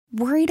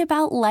Worried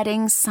about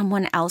letting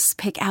someone else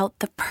pick out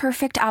the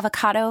perfect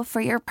avocado for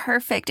your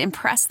perfect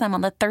impress them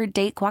on the third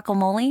date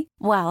guacamole?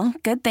 Well,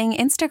 good thing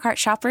Instacart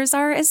shoppers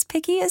are as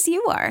picky as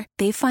you are.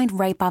 They find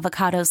ripe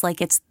avocados like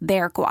it's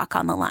their guac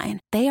on the line.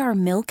 They are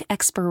milk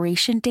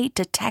expiration date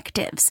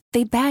detectives.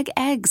 They bag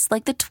eggs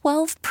like the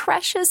 12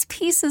 precious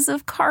pieces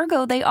of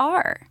cargo they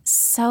are.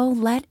 So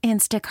let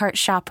Instacart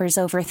shoppers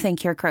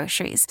overthink your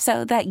groceries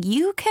so that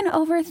you can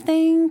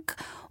overthink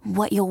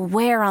what you'll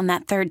wear on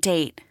that third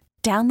date.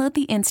 Download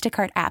the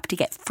Instacart app to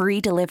get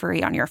free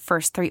delivery on your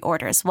first 3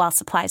 orders while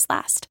supplies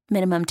last.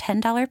 Minimum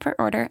 $10 per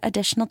order.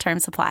 Additional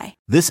terms apply.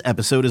 This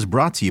episode is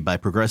brought to you by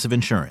Progressive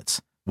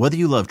Insurance. Whether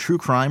you love true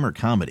crime or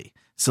comedy,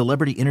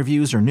 celebrity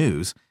interviews or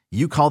news,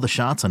 you call the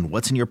shots on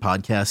what's in your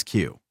podcast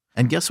queue.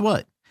 And guess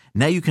what?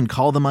 Now you can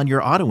call them on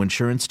your auto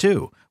insurance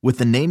too with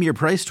the Name Your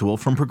Price tool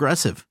from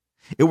Progressive.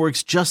 It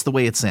works just the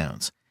way it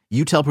sounds.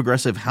 You tell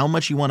Progressive how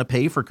much you want to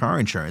pay for car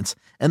insurance,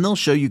 and they'll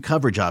show you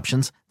coverage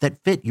options that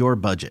fit your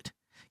budget.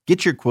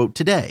 Get your quote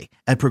today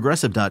at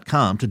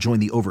Progressive.com to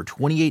join the over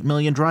 28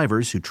 million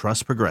drivers who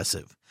trust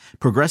Progressive.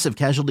 Progressive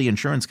Casualty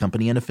Insurance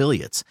Company and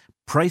Affiliates.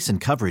 Price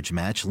and coverage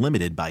match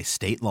limited by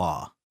state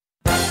law.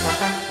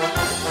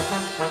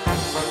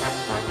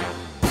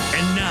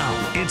 And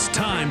now it's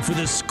time for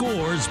the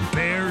Scores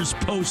Bears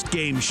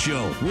postgame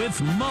show with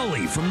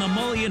Mully from the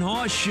Mully and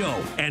Haw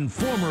Show and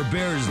former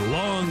Bears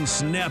long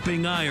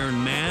snapping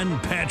Iron Man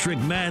Patrick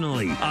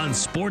Manley on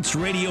Sports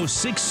Radio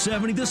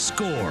 670 The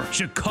Score,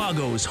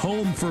 Chicago's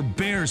home for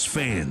Bears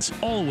fans.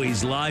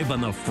 Always live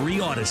on the free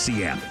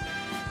Odyssey app.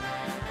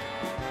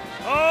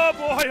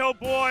 Oh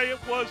boy, it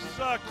was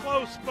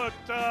close, but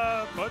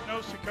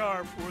no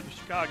cigar for the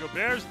Chicago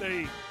Bears.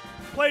 They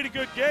played a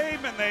good game,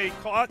 and they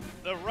caught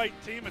the right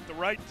team at the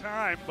right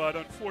time, but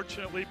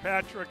unfortunately,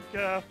 Patrick,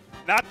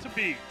 not to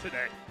be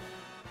today.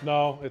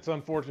 No, it's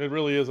unfortunate. It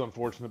really is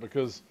unfortunate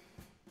because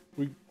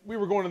we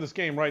were going to this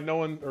game, right,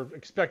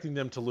 expecting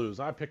them to lose.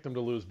 I picked them to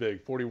lose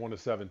big,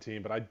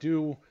 41-17, but I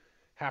do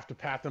have to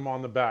pat them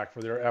on the back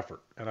for their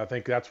effort, and I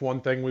think that's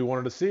one thing we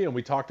wanted to see, and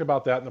we talked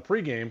about that in the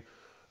pregame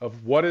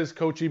of what is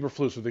Coach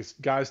Eberflus. Are these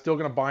guys still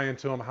going to buy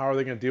into him? How are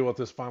they going to deal with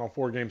this final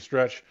 4-game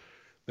stretch?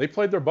 They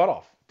played their butt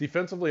off.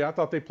 Defensively, I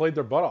thought they played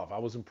their butt off. I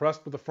was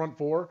impressed with the front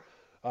four.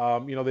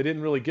 They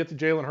didn't really get to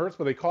Jalen Hurts,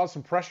 but they caused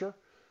some pressure.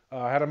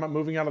 Had him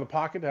moving out of the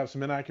pocket to have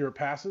some inaccurate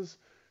passes.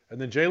 And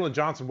then Jalen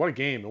Johnson, what a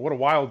game and what a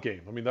wild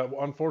game. I mean,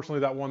 unfortunately,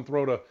 that one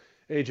throw to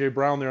A.J.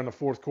 Brown there in the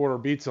fourth quarter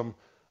beats him.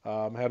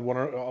 Had one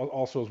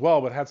also as well,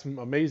 but had some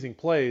amazing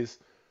plays.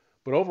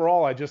 But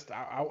overall, I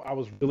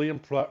was really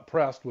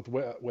impressed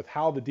with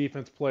how the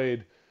defense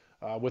played,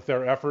 with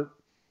their effort,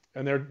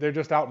 and they're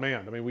just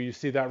outmanned. I mean, we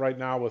see that right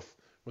now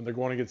when they're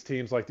going against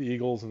teams like the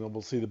Eagles, and then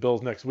we'll see the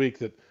Bills next week.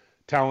 That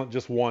talent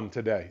just won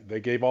today. They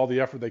gave all the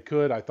effort they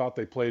could. I thought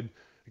they played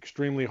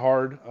extremely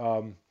hard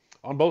on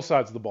both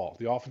sides of the ball.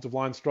 The offensive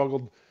line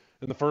struggled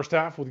in the first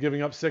half with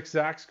giving up 6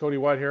 sacks. Cody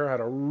Whitehair had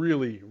a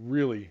really,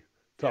 really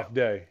tough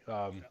day.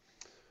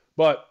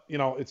 But,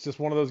 it's just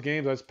one of those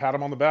games. I just pat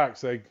them on the back,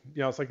 say,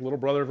 it's like little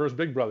brother versus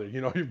big brother.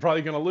 You're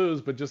probably going to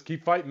lose, but just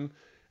keep fighting.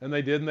 And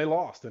they did, and they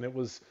lost. And it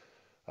was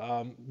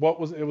what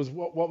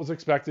was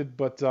expected.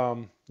 But,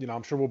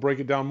 I'm sure we'll break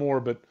it down more.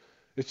 But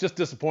it's just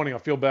disappointing. I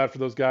feel bad for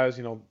those guys.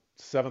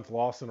 7th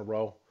loss in a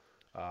row,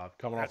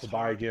 coming off the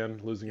bye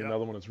again, losing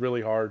another one. It's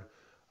really hard.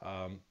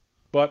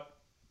 But,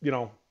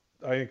 I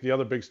think the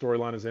other big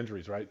storyline is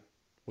injuries, right?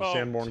 With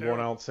Sanborn going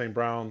out, St.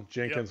 Brown,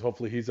 Jenkins,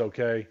 hopefully he's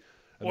okay.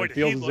 And Boy, then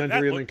Fields'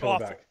 injury and then coming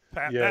awful. back.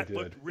 Pat, Yeah, that it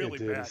looked did. really it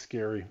did. bad. It's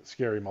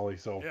scary, Mully.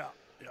 So,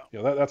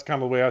 Yeah. that's kind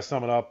of the way I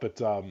sum it up.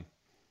 But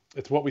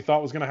it's what we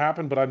thought was going to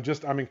happen. But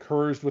I'm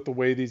encouraged with the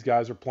way these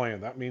guys are playing.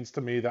 That means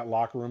to me that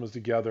locker room is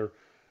together,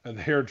 and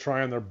they're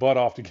trying their butt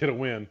off to get a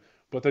win,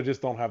 but they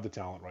just don't have the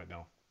talent right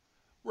now.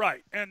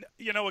 Right. And,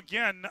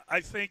 again,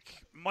 I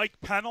think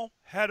Mike Pennell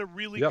had a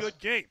really good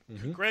game.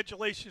 Mm-hmm.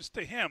 Congratulations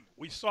to him.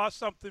 We saw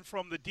something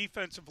from the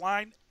defensive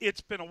line.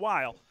 It's been a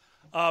while.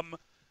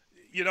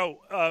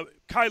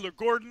 Kyler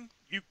Gordon,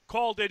 you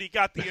called it. He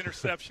got the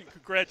interception.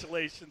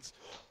 Congratulations.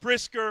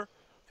 Brisker,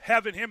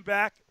 having him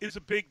back is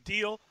a big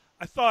deal.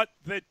 I thought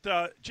that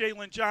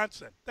Jalen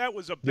Johnson, that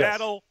was a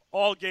battle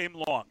all game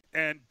long.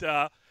 And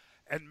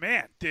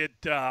man, did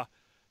a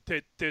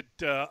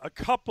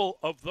couple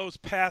of those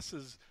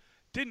passes –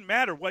 didn't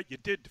matter what you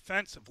did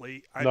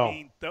defensively. I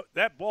mean,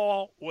 that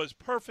ball was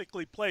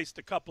perfectly placed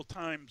a couple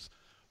times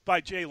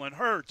by Jalen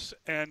Hurts,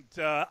 and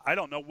I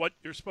don't know what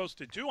you're supposed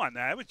to do on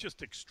that. It was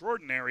just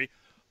extraordinary.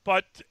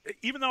 But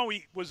even though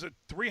he was a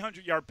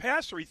 300-yard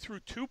passer, he threw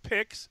 2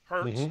 picks,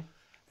 Hurts,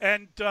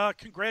 and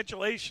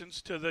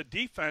congratulations to the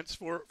defense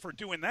for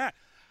doing that.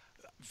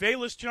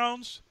 Velus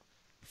Jones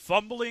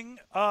fumbling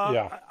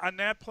on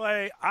that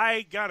play,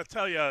 I got to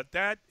tell you,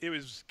 that it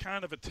was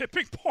kind of a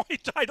tipping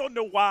point. I don't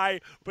know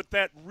why, but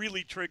that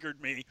really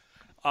triggered me.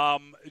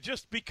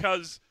 Just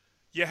because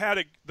you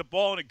had the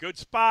ball in a good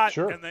spot,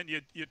 and then you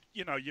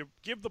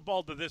give the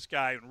ball to this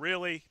guy, and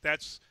really,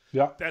 that's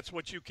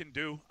what you can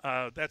do.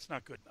 That's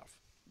not good enough.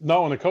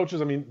 No, and the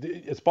coaches,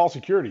 it's ball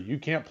security. You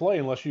can't play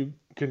unless you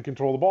can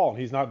control the ball, and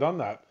he's not done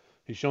that.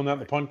 He's shown that in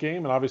the punt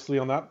game, and obviously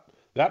on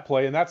that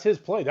play, and that's his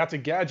play. That's a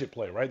gadget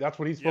play, right? That's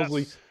what he's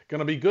supposedly going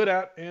to be good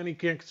at, and he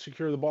can't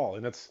secure the ball,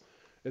 and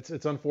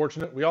it's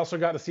unfortunate. We also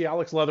got to see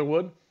Alex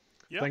Leatherwood.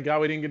 Yep. Thank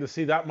God we didn't get to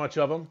see that much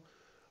of him.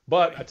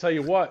 But I tell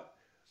you what,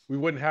 we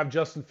wouldn't have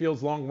Justin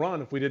Fields' long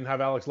run if we didn't have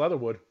Alex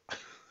Leatherwood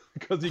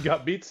because he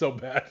got beat so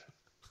bad.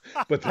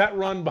 But that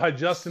run by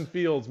Justin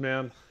Fields,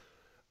 man,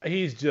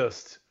 he's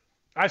just –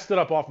 I stood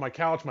up off my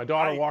couch. My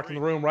daughter walked in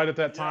the room right at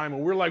that time,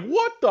 and we're like,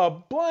 what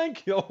the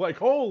blank? Like,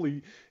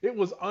 holy – it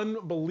was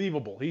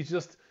unbelievable. He's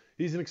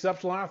an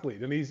exceptional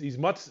athlete, and he's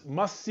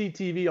must-see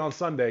TV on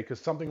Sunday because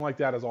something like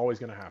that is always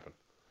going to happen.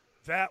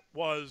 That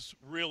was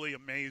really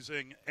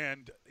amazing,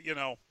 and,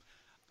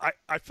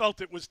 I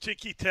felt it was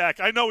ticky-tack.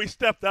 I know he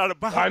stepped out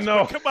of bounds. I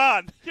know. But come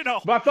on,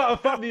 But I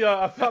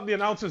thought the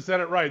announcers said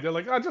it right. They're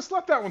like, just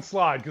let that one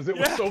slide because it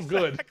was so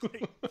good.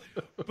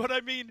 But,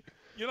 I mean,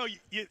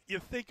 you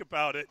think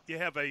about it. You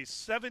have a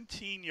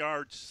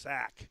 17-yard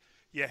sack.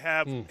 You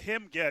have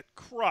him get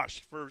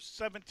crushed for a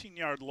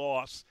 17-yard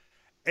loss,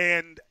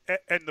 and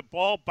the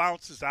ball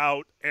bounces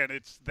out, and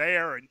it's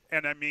there.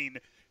 And I mean,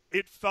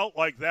 it felt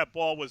like that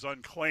ball was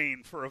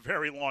unclaimed for a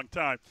very long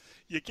time.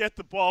 You get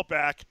the ball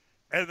back,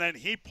 and then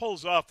he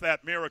pulls off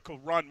that miracle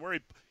run where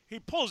he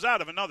pulls out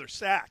of another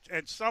sack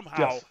and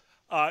somehow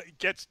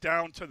gets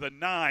down to the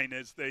 9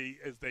 as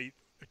they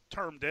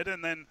termed it.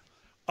 And then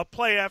a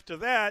play after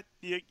that,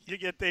 you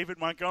get David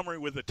Montgomery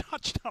with a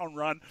touchdown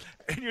run,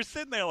 and you're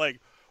sitting there like,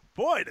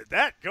 boy, did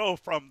that go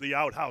from the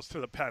outhouse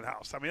to the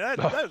penthouse. I mean, that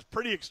was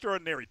pretty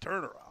extraordinary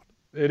turnaround.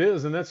 It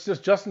is, and that's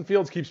just Justin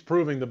Fields keeps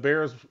proving the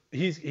Bears.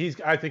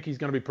 I think he's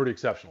going to be pretty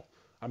exceptional.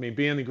 I mean,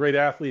 being the great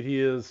athlete he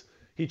is,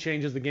 he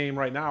changes the game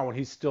right now, and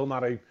he's still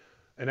not an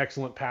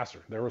excellent passer.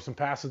 There were some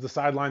passes, the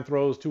sideline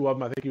throws, 2 of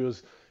them. I think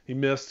he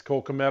missed.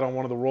 Cole Kmet on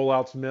one of the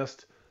rollouts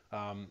missed.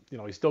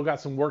 He's still got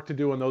some work to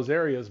do in those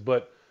areas,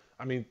 but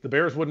I mean, the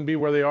Bears wouldn't be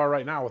where they are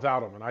right now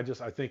without him. And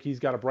I think he's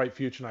got a bright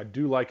future, and I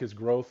do like his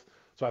growth.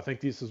 So I think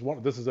this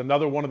is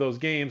another one of those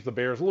games the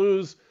Bears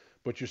lose,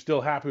 but you're still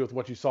happy with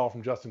what you saw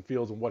from Justin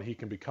Fields and what he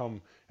can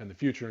become in the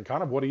future and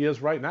kind of what he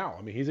is right now.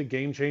 I mean, he's a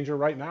game changer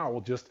right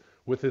now, just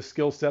with his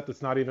skill set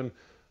that's not even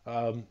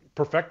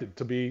perfected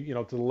to be,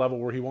 to the level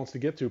where he wants to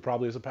get to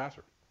probably as a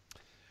passer.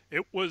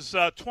 It was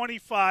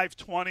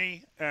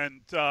 25-20,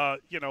 and,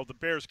 the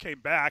Bears came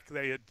back.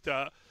 They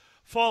had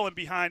fallen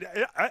behind.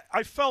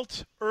 I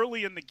felt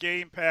early in the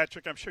game,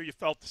 Patrick, I'm sure you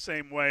felt the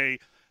same way,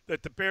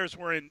 that the Bears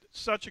were in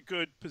such a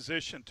good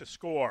position to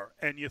score,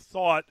 and you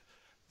thought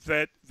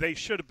that they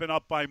should have been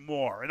up by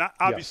more. And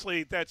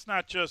obviously that's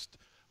not just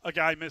a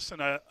guy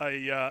missing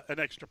an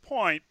extra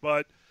point,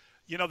 but,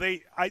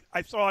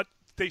 I thought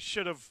they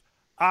should have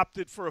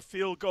opted for a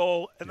field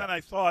goal, and then I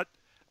thought,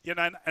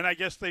 and I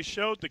guess they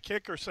showed the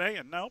kicker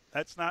saying, no,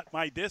 that's not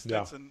my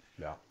distance. And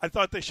I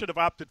thought they should have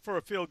opted for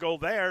a field goal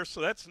there.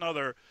 So that's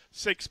another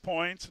 6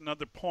 points,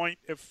 another point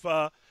if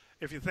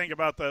you think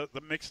about the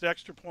mixed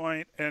extra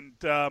point. And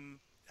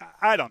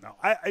I don't know.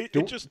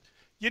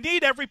 You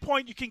need every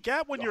point you can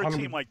get when you're a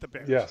team like the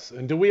Bears. Yes.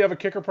 And do we have a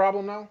kicker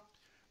problem now?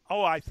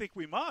 Oh, I think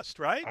we must,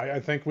 right? I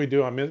think we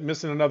do. I'm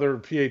missing another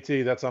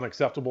PAT. That's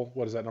unacceptable.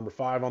 What is that, number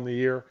 5 on the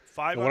year?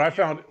 5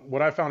 and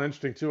what I found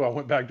interesting, too, I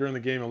went back during the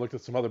game and looked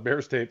at some other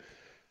Bears tape.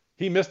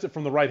 He missed it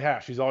from the right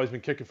hash. He's always been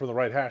kicking from the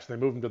right hash. They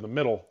moved him to the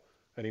middle,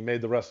 and he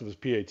made the rest of his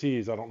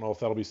PATs. I don't know if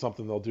that'll be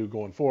something they'll do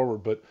going forward,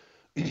 but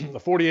a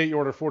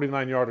 48-yarder,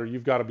 49-yarder,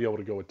 you've got to be able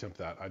to go attempt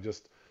that.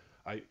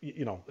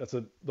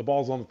 The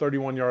ball's on the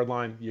 31-yard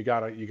line. You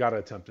gotta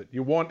attempt it.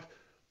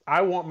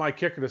 I want my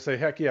kicker to say,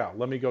 heck yeah,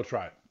 let me go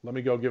try it. Let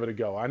me go give it a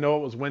go. I know it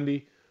was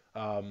windy,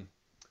 but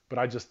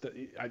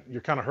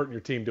you're kind of hurting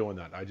your team doing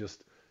that.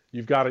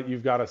 You've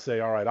got to say,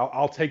 all right,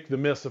 I'll take the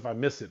miss if I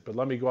miss it, but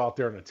let me go out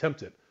there and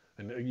attempt it.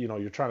 And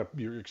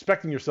you're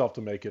expecting yourself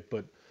to make it,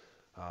 but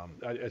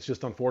it's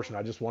just unfortunate.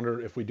 I just wonder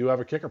if we do have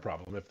a kicker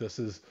problem. If this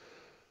is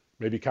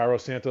maybe Cairo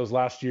Santos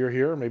last year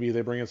here, maybe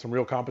they bring in some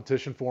real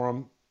competition for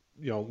him,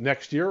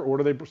 next year, or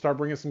do they start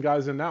bringing some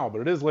guys in now?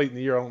 But it is late in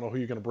the year. I don't know who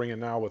you're going to bring in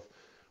now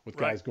with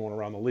guys going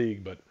around the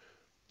league, but.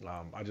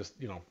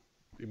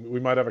 We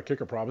might have a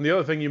kicker problem. The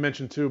other thing you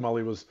mentioned too,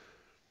 Mully, was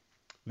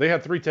they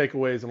had 3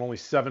 takeaways and only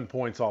 7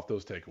 points off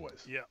those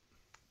takeaways. Yeah.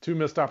 2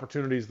 missed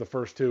opportunities, the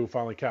first 2,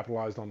 finally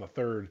capitalized on the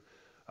third,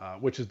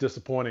 which is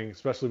disappointing,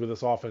 especially with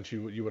this offense.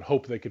 You would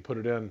hope they could put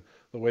it in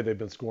the way they've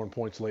been scoring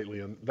points lately,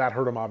 and that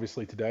hurt them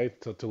obviously today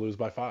to lose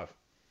by 5.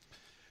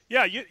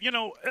 Yeah,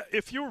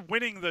 if you're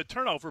winning the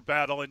turnover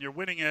battle and you're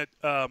winning it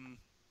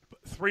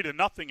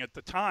 3-0 at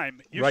the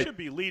time, you should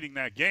be leading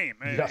that game.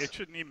 Yes. It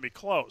shouldn't even be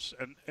close.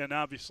 And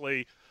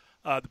obviously,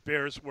 the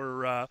Bears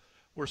were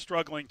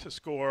struggling to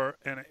score,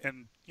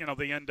 and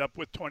they end up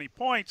with 20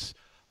 points,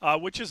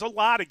 which is a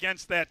lot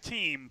against that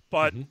team.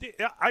 But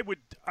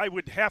I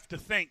would have to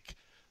think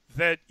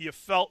that you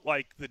felt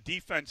like the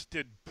defense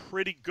did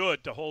pretty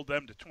good to hold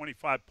them to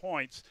 25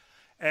 points,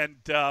 and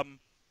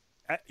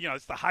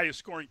it's the highest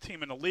scoring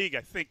team in the league.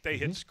 I think they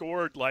had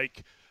scored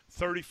like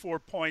 34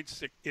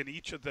 points in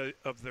each of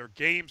their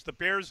games. The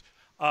Bears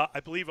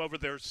I believe over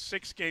their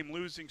 6-game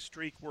losing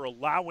streak, were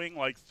allowing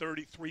like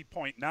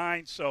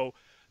 33.9. So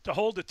to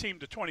hold a team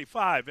to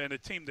 25 and a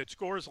team that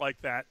scores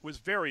like that was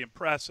very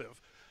impressive.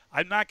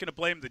 I'm not going to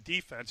blame the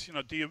defense.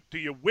 Do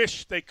you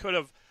wish they could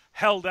have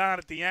held on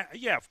at the end?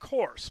 Yeah, of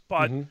course.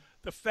 But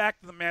the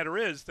fact of the matter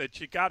is that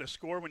you got to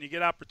score when you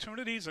get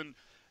opportunities. And,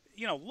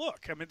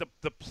 look, I mean,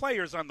 the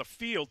players on the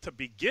field to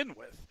begin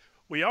with,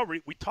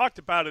 we talked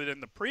about it in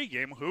the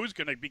pregame. Who's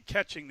going to be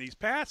catching these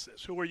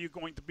passes? Who are you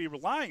going to be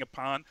relying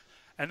upon?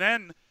 And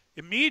then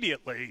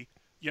immediately,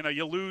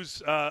 you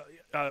lose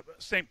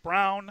St.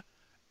 Brown,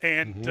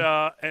 and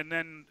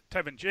then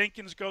Tevin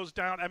Jenkins goes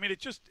down. I mean,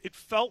 it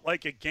felt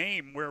like a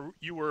game where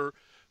you were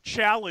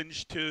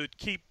challenged to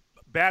keep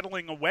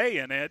battling away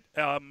in it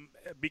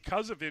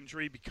because of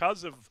injury,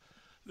 because of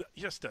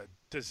just a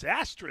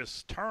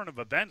disastrous turn of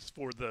events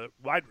for the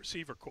wide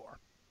receiver core.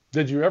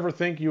 Did you ever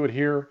think you would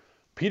hear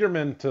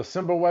Peterman to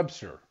Simba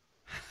Webster?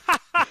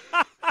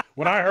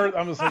 When I heard,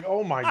 I was like,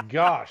 oh my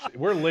gosh,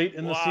 we're late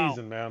in the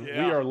season, man.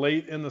 Yeah. We are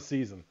late in the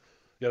season.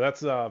 Yeah, that's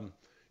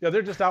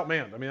they're just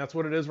outmanned. I mean, that's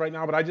what it is right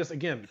now. But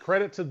again,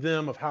 credit to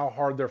them of how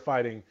hard they're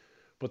fighting,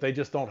 but they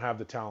just don't have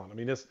the talent. I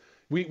mean,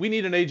 we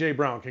need an A.J.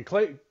 Brown. Can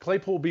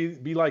Claypool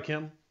be like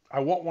him?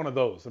 I want one of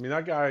those. I mean,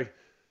 that guy,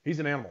 he's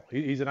an animal.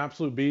 He's an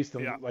absolute beast.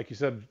 And like you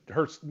said,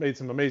 Hurts made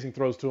some amazing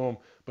throws to him,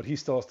 but he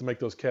still has to make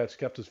those catches,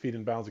 kept his feet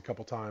in bounds a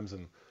couple times,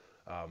 and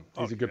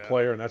he's a good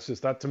player. And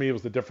that to me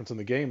was the difference in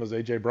the game, was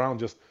A.J. Brown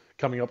just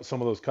coming up with some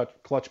of those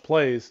clutch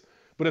plays.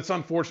 But it's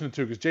unfortunate,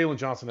 too, because Jalen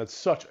Johnson had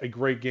such a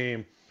great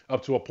game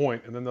up to a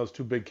point, and then those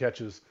 2 big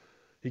catches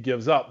he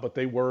gives up. But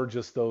they were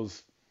just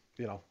those,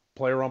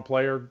 player on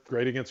player,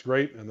 great against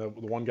great, and the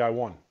one guy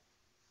won.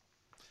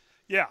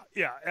 Yeah.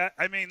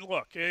 I mean,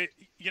 look,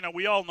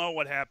 we all know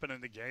what happened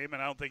in the game,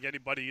 and I don't think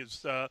anybody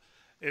is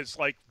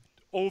like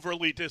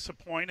overly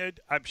disappointed.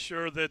 I'm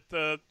sure that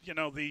the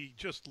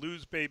just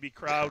lose baby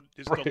crowd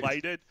is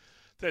delighted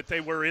that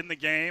they were in the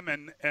game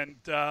and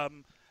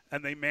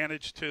they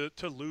managed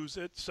to lose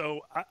it.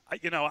 So I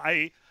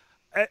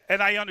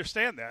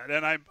understand that,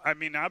 and I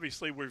mean,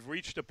 obviously we've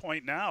reached a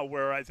point now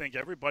where I think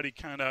everybody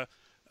kind of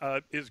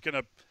is going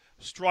to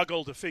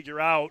struggle to figure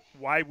out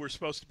why we're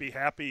supposed to be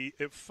happy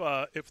if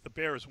the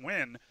Bears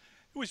win.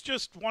 It was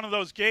just one of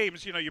those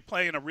games, you're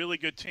playing a really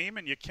good team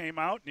and you came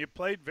out and you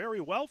played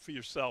very well for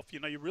yourself.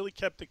 You really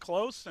kept it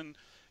close and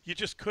you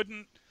just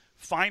couldn't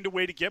find a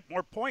way to get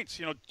more points.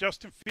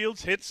 Justin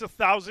Fields hits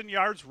 1,000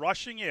 yards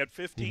rushing. He had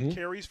 15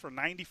 carries for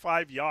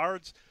 95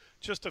 yards.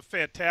 Just a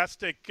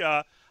fantastic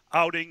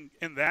outing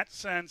in that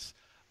sense.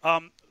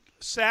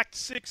 Sacked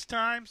 6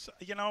 times,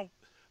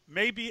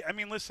 maybe, I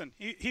mean, listen,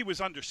 he was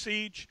under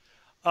siege,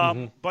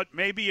 but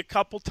maybe a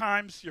couple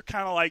times you're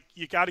kind of like,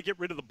 you got to get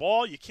rid of the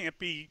ball. You can't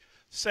be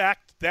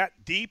sacked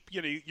that deep.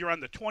 You're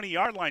on the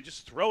 20-yard line.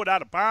 Just throw it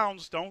out of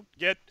bounds. Don't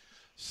get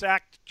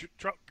sacked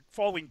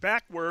falling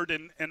backward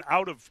and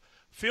out of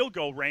field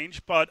goal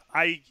range. But,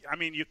 I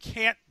mean, you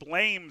can't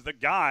blame the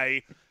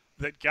guy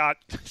that got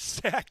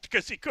sacked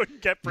because he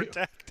couldn't get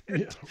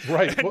protected. Yeah,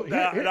 right.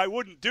 And I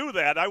wouldn't do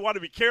that. I want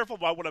to be careful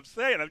about what I'm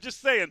saying. I'm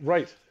just saying,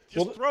 right.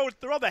 Just throw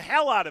the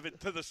hell out of it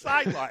to the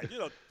sideline.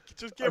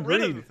 Just get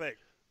rid of the thing.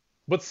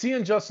 But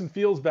seeing Justin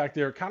Fields back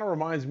there kind of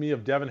reminds me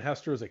of Devin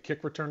Hester as a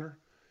kick returner.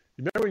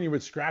 You remember when you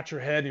would scratch your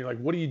head and you're like,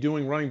 what are you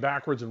doing running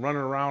backwards and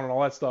running around and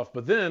all that stuff?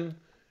 But then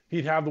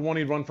he'd have the one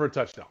he'd run for a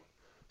touchdown.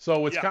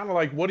 So it's kind of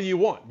like, what do you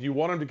want? Do you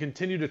want him to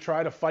continue to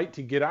try to fight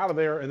to get out of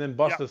there and then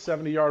bust a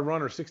 70-yard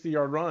run or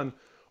 60-yard run,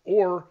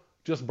 or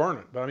just burn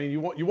it? But I mean, you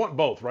want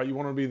both, right? You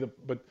want to be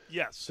but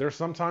yes, there's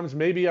sometimes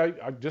maybe I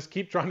just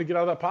keep trying to get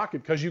out of that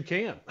pocket because you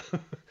can.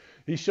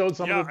 He showed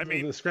some of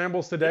the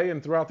scrambles today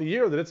and throughout the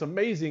year that it's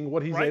amazing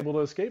what he's able to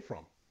escape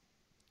from.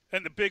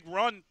 And the big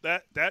run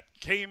that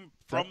came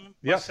from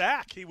a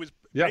sack. He was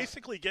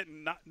basically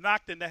getting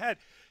knocked in the head.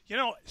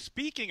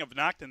 Speaking of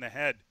knocked in the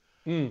head,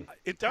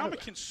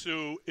 Ndamukong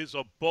Suh is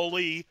a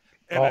bully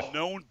and a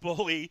known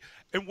bully.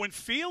 And when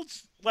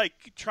Fields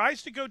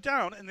tries to go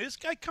down and this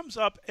guy comes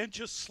up and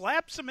just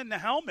slaps him in the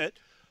helmet,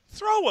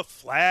 throw a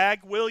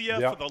flag, will you,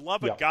 for the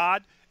love of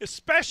God,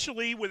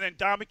 especially when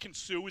Ndamukong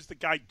Suh is the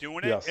guy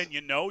doing it and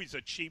he's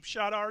a cheap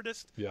shot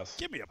artist. Yes.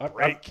 Give me a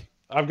break.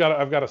 I've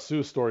got a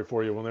Suh story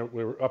for you. When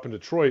we were up in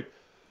Detroit,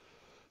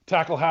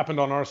 tackle happened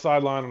on our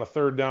sideline on a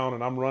 3rd down,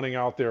 and I'm running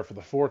out there for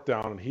the 4th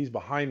down, and he's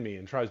behind me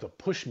and tries to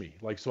push me,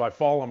 so I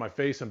fall on my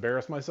face,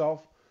 embarrass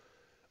myself.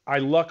 I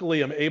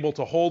luckily am able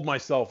to hold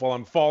myself while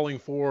I'm falling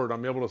forward.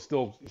 I'm able to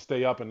still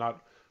stay up and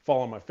not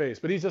fall on my face.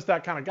 But he's just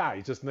that kind of guy.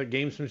 He's just in the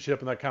gamesmanship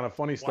and that kind of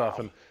funny stuff.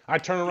 And I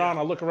turn around,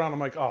 I look around, I'm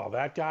like, oh,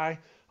 that guy?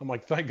 I'm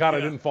like, thank God I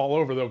didn't fall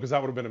over, though, because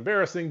that would have been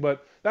embarrassing.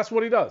 But that's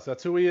what he does.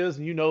 That's who he is,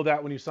 and you know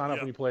that when you sign up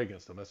and you play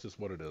against him. That's just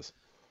what it is.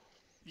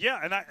 Yeah,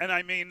 and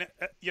I mean,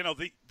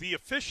 the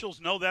officials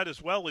know that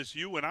as well as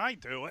you and I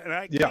do, and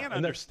I can't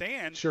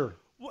understand. Sure.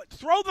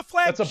 Throw the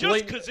flag just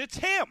because it's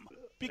him.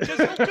 Because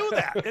he'll do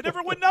that, and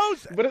everyone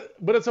knows it.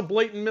 But it's a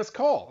blatant missed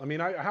call. I mean,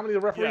 how many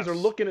of the referees are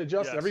looking at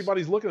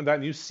everybody's looking at that,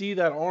 and you see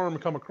that arm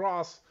come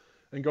across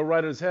and go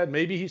right at his head.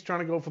 Maybe he's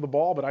trying to go for the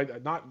ball,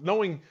 but not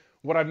knowing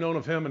what I've known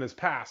of him in his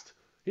past,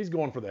 he's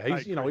going for that.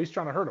 He's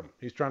trying to hurt him.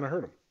 He's trying to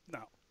hurt him.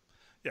 No.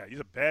 Yeah, he's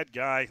a bad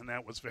guy, and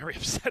that was very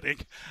upsetting.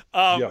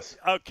 Yes.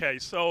 Okay,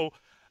 so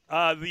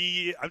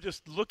I'm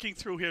just looking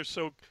through here.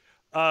 So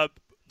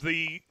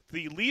the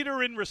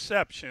leader in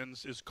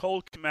receptions is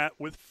Cole Kmet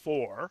with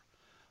 4.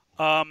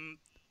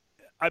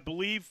 I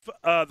believe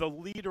the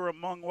leader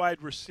among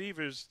wide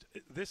receivers,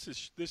 this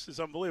is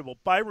unbelievable.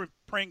 Byron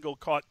Pringle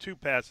caught 2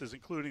 passes,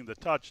 including the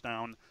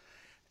touchdown.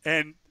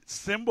 And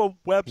Simba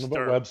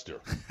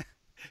Webster.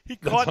 He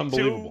caught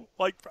 2,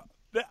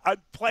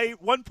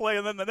 one play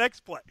and then the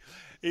next play.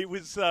 He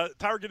was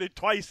targeted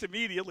twice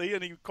immediately,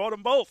 and he caught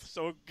them both.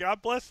 So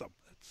God bless him.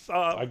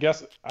 I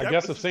guess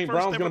if St.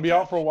 Brown's going to be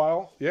out for a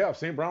while, if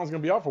St. Brown's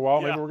going to be out for a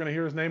while, maybe we're going to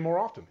hear his name more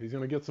often. He's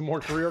going to get some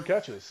more career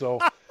catches. So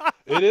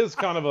it is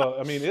kind of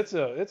it's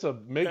a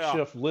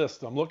makeshift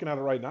list. I'm looking at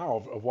it right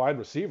now of wide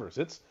receivers.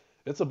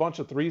 It's a bunch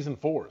of 3s and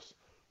 4s.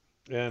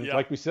 And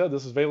like we said,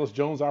 this is Velus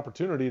Jones'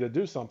 opportunity to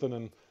do something,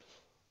 and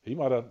he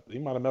might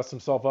have messed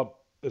himself up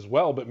as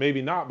well, but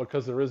maybe not,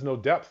 because there is no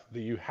depth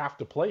that you have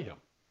to play him.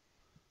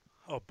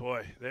 Oh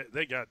boy,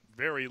 they got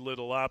very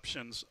little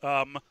options.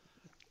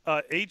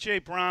 A.J.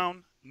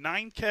 Brown,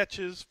 9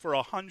 catches for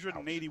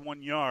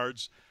 181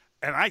 yards,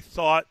 and I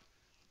thought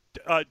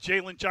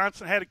Jalen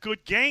Johnson had a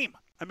good game.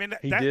 I mean,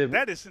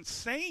 that is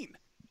insane.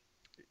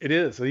 It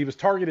is. He was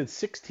targeted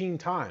 16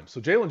 times. So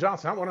Jalen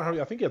Johnson,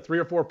 I think he had 3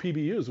 or 4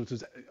 PBUs, which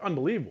is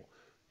unbelievable.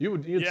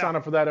 You'd sign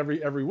up for that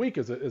every week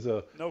as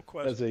a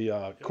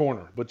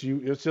corner. But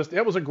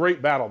it was a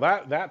great battle.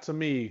 That to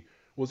me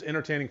was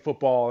entertaining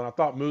football, and I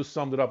thought Moose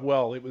summed it up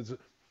well.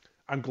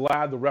 I'm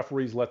glad the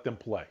referees let them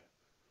play.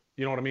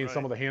 You know what I mean? Right.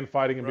 Some of the hand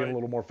fighting and being a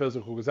little more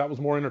physical, because that was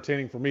more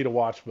entertaining for me to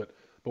watch. But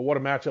what a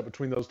matchup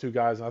between those two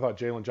guys. And I thought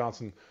Jalen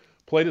Johnson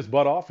played his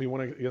butt off. He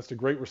went against a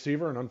great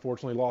receiver and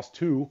unfortunately lost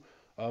 2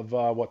 of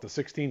the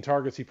 16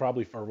 targets he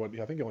probably,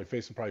 I think he only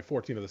faced him probably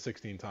 14 of the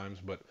 16 times.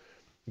 But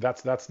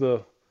that's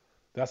the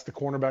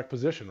cornerback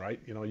position, right?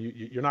 You know,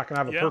 you're not going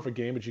to have a perfect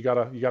game, but you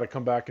gotta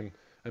come back and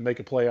make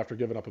a play after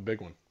giving up a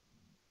big one.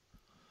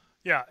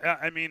 Yeah,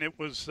 I mean, it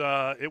was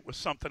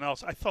something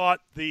else. I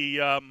thought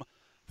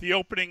the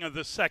opening of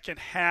the second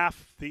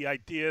half, the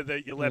idea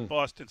that you let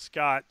Boston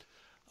Scott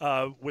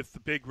with the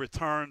big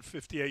return,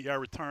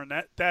 58-yard return,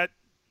 that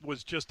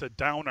was just a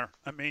downer.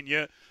 I mean,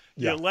 you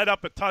let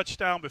up a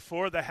touchdown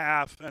before the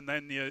half, and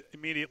then you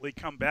immediately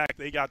come back.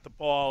 They got the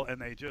ball,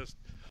 and they just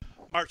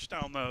marched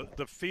down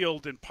the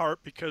field, in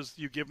part because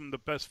you give them the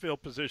best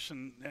field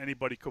position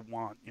anybody could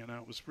want. You know,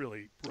 it was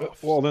really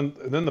rough. Well,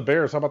 then the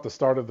Bears, how about the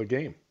start of the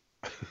game?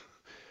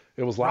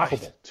 It was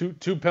laughable. Right.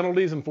 Two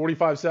penalties in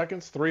 45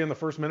 seconds, 3 in the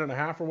first minute and a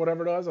half or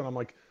whatever it was. And I'm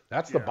like,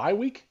 that's the bye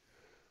week?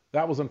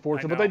 That was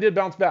unfortunate. But they did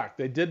bounce back.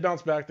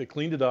 They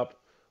cleaned it up.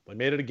 They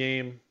made it a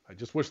game. I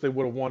just wish they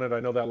would have won it. I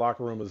know that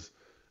locker room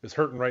is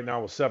hurting right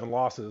now with 7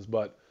 losses.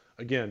 But,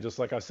 again, just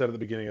like I said at the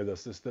beginning of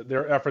this,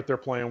 their effort they're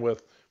playing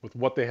with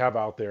what they have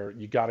out there,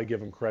 you got to give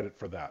them credit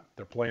for that.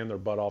 They're playing their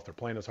butt off. They're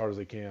playing as hard as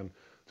they can.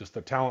 Just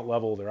their talent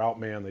level, they're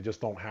outmanned. They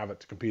just don't have it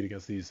to compete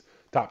against these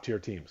top-tier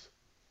teams.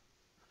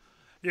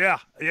 Yeah,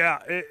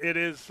 it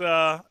is.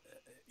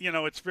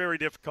 It's very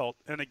difficult.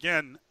 And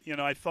again,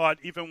 I thought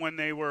even when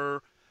they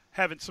were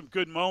having some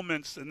good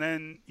moments, and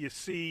then you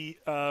see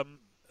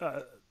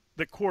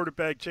the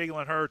quarterback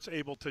Jalen Hurts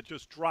able to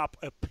just drop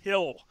a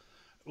pill,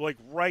 like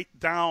right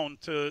down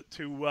to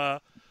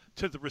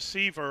the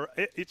receiver.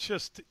 It's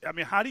just, I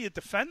mean, how do you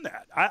defend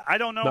that? I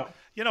don't know.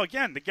 No.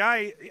 Again, the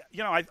guy,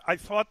 I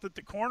thought that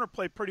the corner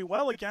played pretty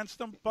well against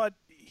him, but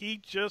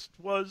he just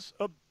was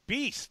a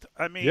beast.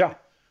 I mean,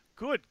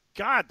 good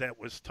God, that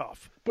was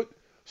tough. But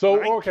so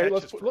 9 okay,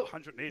 let's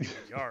 180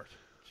 yards.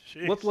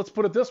 Let's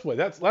put it this way.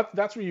 That's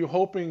what you're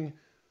hoping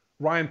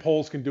Ryan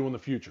Poles can do in the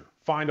future.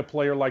 Find a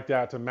player like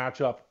that to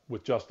match up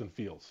with Justin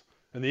Fields.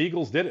 And the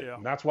Eagles did it.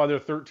 And that's why they're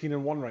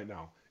 13-1 right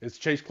now. Is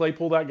Chase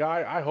Claypool that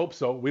guy? I hope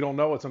so. We don't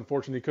know. It's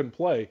unfortunate he couldn't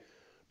play,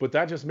 but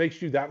that just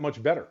makes you that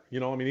much better.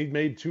 I mean, he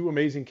made 2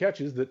 amazing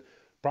catches that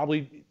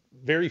probably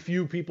very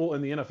few people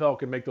in the NFL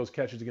can make those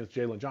catches against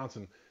Jalen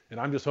Johnson. And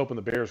I'm just hoping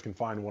the Bears can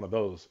find one of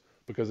those,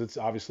 because it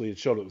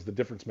showed it was the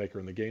difference maker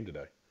in the game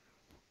today.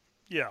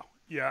 Yeah,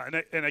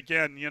 and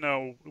again,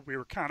 we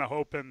were kind of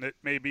hoping that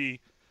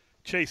maybe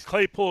Chase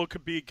Claypool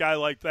could be a guy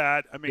like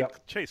that. I mean,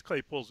 Chase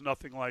Claypool's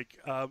nothing like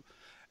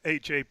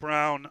A.J.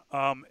 Brown.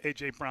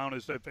 A.J. Brown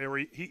is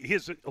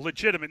he's a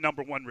legitimate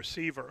number 1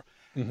 receiver.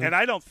 Mm-hmm. And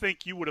I don't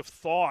think you would have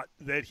thought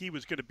that he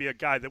was going to be a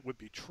guy that would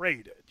be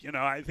traded.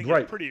 I think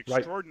it's pretty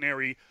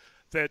extraordinary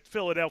that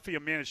Philadelphia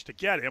managed to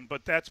get him,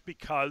 but that's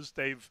because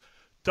they've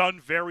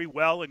done very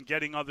well in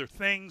getting other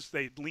things.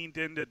 They leaned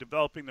into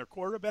developing their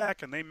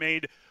quarterback, and they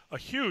made a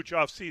huge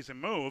offseason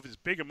move, as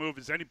big a move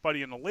as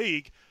anybody in the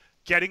league,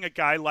 getting a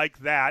guy like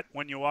that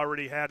when you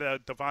already had a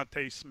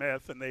Devontae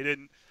Smith, and they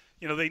didn't,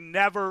 they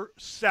never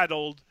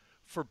settled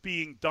for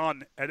being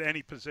done at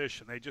any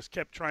position. They just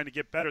kept trying to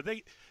get better.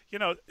 They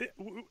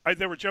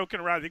were joking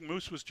around. I think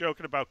Moose was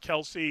joking about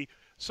Kelsey.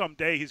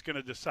 Someday he's going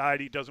to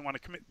decide he doesn't want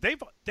to commit.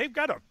 They've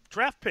got a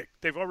draft pick.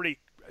 They've already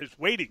is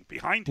waiting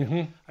behind him.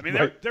 Mm-hmm. I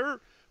mean, they're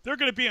they're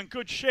going to be in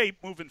good shape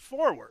moving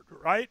forward,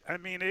 right? I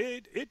mean,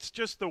 it's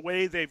just the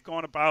way they've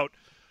gone about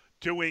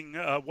doing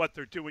what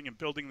they're doing and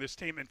building this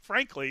team. And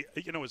frankly,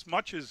 as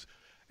much as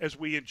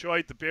we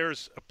enjoyed the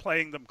Bears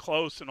playing them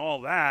close and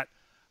all that,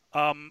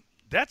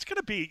 that's going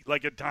to be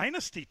like a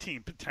dynasty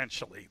team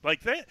potentially.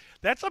 Like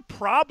that's a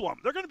problem.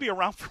 They're going to be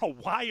around for a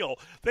while.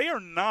 They are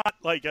not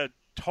like a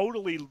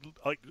totally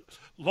like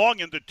long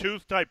in the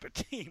tooth type of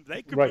team.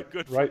 They could be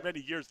good for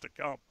many years to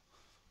come.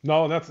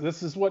 No,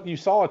 this is what you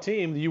saw a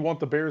team that you want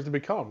the Bears to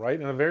become, right?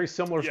 And a very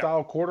similar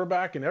style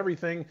quarterback and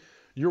everything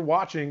you're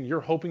watching,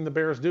 you're hoping the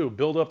Bears do.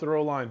 Build up their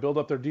O-line, build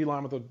up their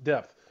D-line with the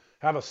depth.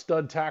 Have a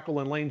stud tackle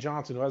in Lane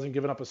Johnson who hasn't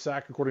given up a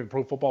sack according to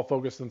Pro Football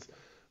Focus since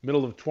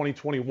middle of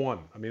 2021.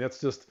 I mean, that's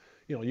just,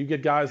 you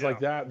get guys like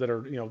that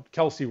are,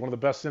 Kelsey, one of the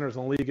best centers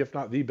in the league, if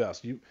not the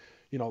best.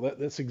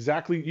 That's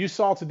exactly, you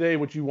saw today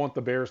what you want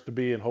the Bears to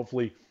be, and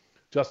hopefully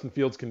Justin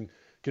Fields can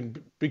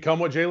become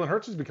what Jalen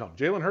Hurts has become.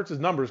 Jalen Hurts'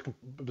 numbers,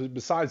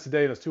 besides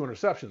today and his 2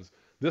 interceptions,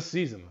 this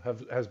season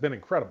has been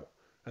incredible.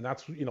 And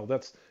that's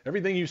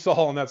everything you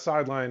saw on that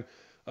sideline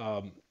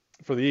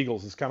for the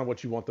Eagles is kind of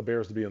what you want the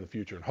Bears to be in the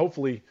future. And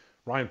hopefully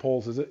Ryan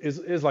Poles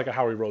is like a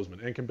Howie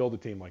Roseman and can build a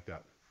team like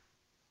that.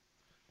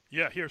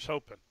 Yeah, here's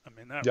hoping. I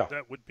mean,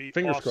 that would be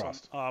fingers awesome.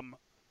 Crossed. I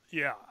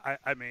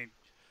mean,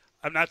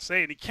 I'm not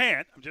saying he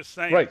can't. I'm just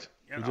saying. Right.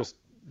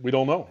 We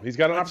don't know. He's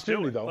got an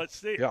opportunity, though. Let's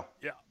see. Yeah.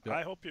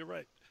 I hope you're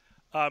right.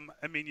 I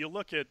mean, you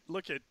look at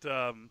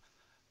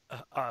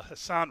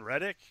Hassan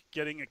Reddick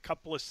getting a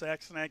couple of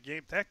sacks in that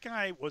game. That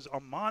guy was a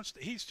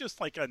monster. He's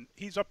just like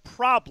he's a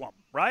problem,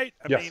 right?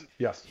 I mean,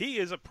 he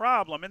is a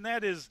problem, and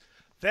that is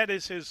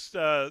his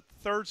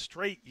third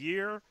straight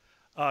year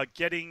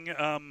getting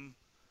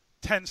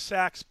 10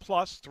 sacks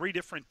plus, 3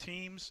 different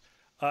teams.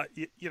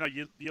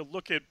 You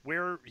look at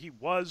where he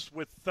was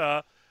with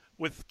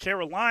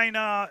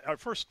Carolina,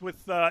 first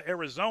with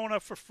Arizona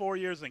for 4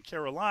 years, and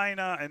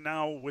Carolina, and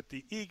now with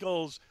the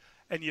Eagles.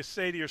 And you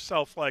say to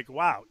yourself, like,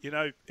 wow,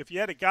 if you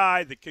had a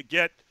guy that could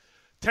get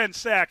 10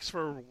 sacks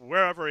for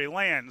wherever he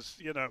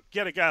lands,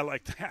 get a guy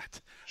like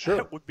that. Sure.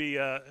 That would be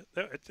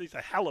he's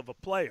a hell of a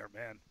player,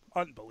 man.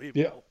 Unbelievable.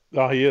 Yeah,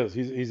 no, he is.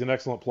 He's an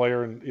excellent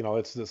player, and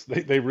it's this.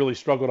 They really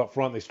struggled up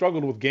front. They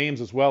struggled with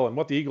games as well. And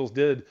what the Eagles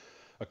did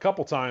a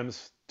couple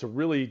times to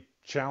really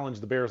challenge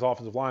the Bears'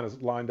 offensive line is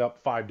lined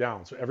up 5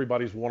 down, so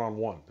everybody's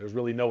one-on-one. There's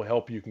really no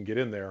help you can get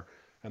in there,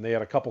 and they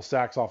had a couple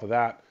sacks off of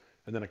that,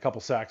 and then a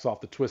couple sacks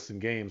off the twists and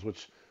games,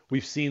 which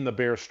we've seen the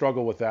Bears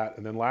struggle with that.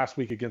 And then last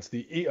week against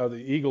the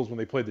Eagles when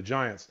they played the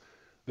Giants,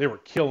 they were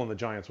killing the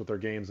Giants with their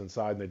games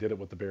inside, and they did it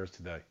with the Bears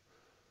today.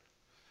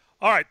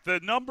 All right, the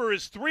number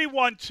is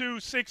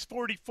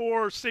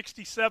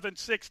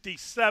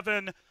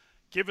 312-644-6767.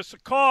 Give us a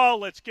call.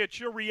 Let's get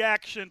your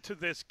reaction to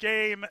this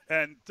game.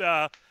 And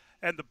the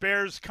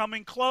Bears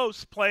coming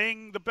close,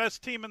 playing the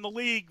best team in the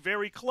league,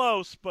 very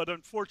close, but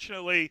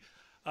unfortunately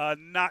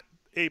not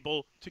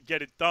able to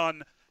get it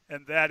done.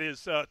 And that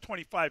is a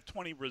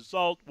 25-20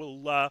 result.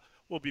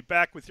 We'll be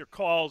back with your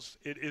calls.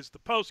 It is the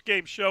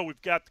post-game show.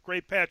 We've got the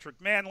great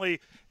Patrick Manley.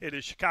 It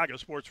is Chicago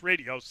Sports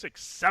Radio,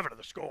 6-7 of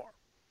the score.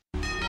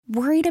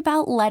 Worried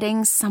about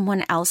letting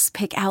someone else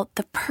pick out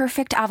the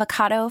perfect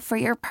avocado for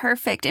your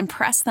perfect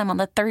impress them on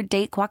the third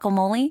date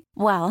guacamole?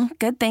 Well,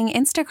 good thing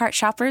Instacart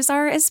shoppers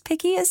are as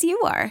picky as you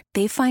are.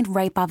 They find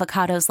ripe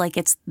avocados like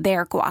it's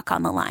their guac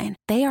on the line.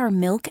 They are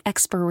milk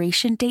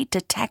expiration date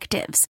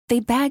detectives.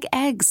 They bag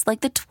eggs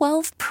like the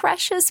 12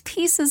 precious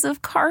pieces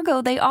of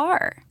cargo they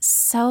are.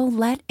 So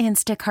let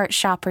Instacart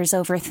shoppers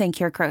overthink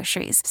your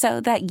groceries so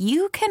that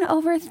you can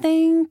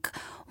overthink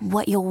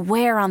what you'll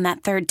wear on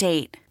that third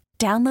date.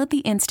 Download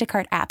the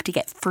Instacart app to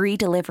get free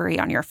delivery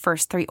on your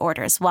first 3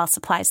 orders while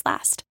supplies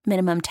last.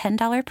 Minimum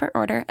 $10 per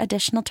order.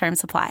 Additional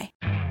terms apply.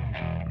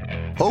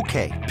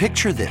 Okay,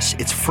 picture this.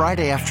 It's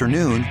Friday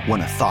afternoon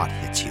when a thought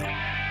hits you.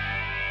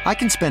 I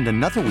can spend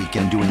another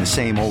weekend doing the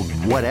same old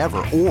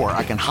whatever, or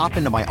I can hop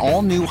into my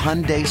all-new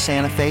Hyundai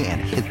Santa Fe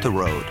and hit the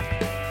road.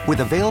 With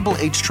available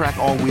H-Track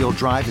all-wheel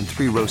drive and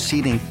 3-row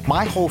seating,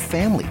 my whole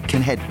family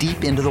can head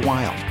deep into the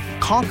wild.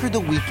 Conquer the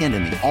weekend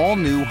in the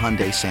all-new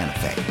Hyundai Santa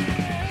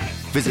Fe.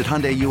 Visit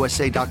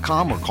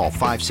HyundaiUSA.com or call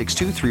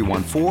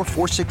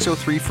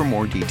 562-314-4603 for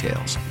more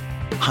details.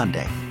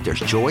 Hyundai, there's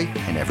joy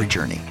in every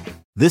journey.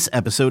 This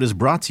episode is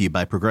brought to you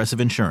by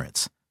Progressive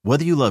Insurance.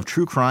 Whether you love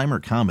true crime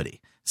or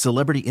comedy,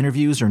 celebrity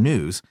interviews or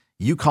news,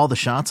 you call the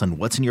shots on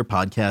what's in your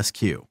podcast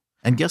queue.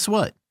 And guess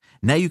what?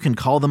 Now you can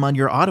call them on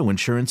your auto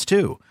insurance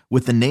too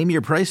with the Name Your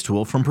Price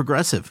tool from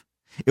Progressive.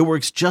 It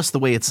works just the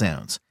way it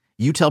sounds.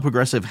 You tell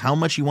Progressive how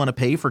much you want to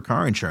pay for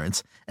car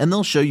insurance, and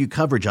they'll show you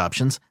coverage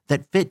options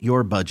that fit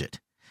your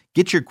budget.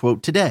 Get your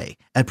quote today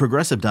at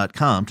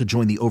Progressive.com to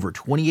join the over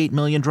 28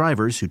 million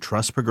drivers who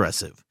trust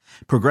Progressive.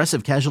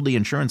 Progressive Casualty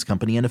Insurance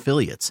Company and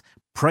Affiliates.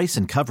 Price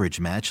and coverage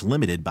match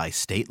limited by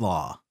state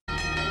law.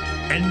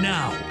 And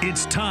now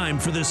it's time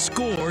for the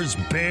Scores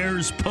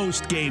Bears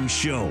postgame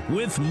show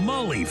with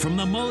Mully from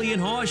the Mully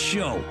and Haw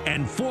Show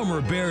and former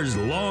Bears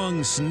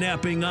long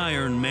snapping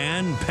Iron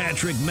Man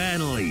Patrick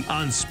Manley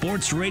on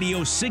Sports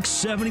Radio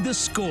 670 The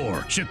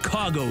Score,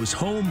 Chicago's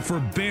home for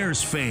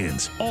Bears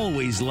fans.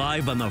 Always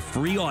live on the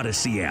free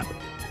Odyssey app.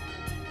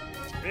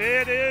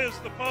 It is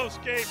the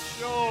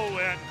postgame show,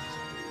 and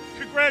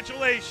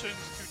congratulations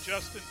to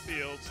Justin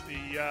Fields.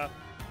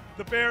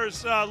 The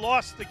Bears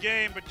lost the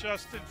game, but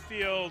Justin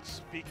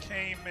Fields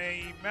became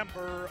a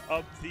member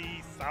of the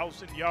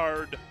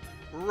 1,000-yard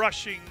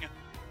rushing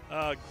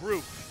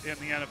group in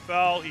the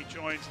NFL. He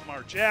joins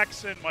Lamar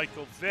Jackson,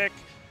 Michael Vick,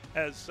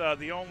 as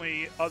the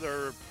only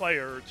other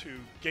player to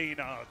gain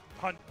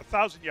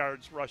 1,000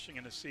 yards rushing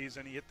in a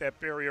season. He hit that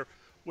barrier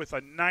with a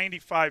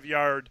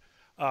 95-yard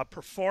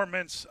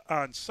performance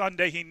on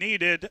Sunday. He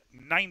needed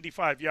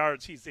 95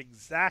 yards. He's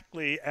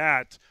exactly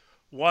at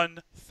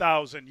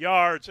 1,000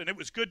 yards, and it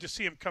was good to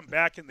see him come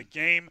back in the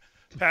game,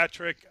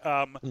 Patrick.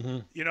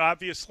 You know,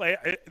 obviously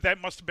that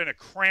must have been a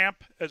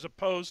cramp as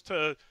opposed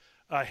to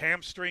a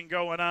hamstring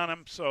going on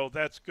him, so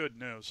that's good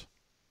news.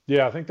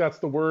 Yeah, I think that's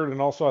the word,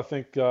 and also I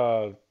think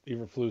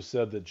Eberflus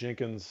said that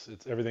Jenkins,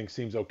 everything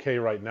seems okay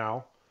right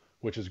now,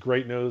 which is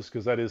great news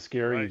because that is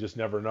scary. Right. You just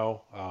never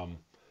know.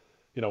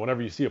 You know,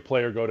 whenever you see a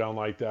player go down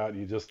like that,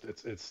 you just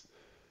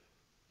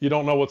you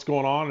don't know what's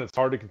going on. It's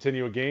hard to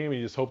continue a game.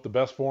 You just hope the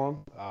best for him.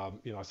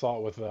 You know, I saw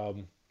it with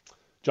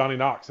Johnny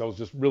Knox. That was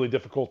just really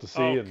difficult to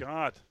see. Oh, and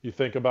God. You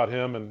think about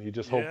him, and you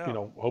just hope,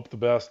 hope the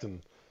best,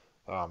 and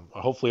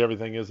hopefully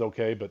everything is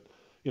okay. But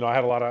you know, I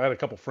had a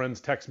couple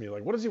friends text me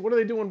like, "What are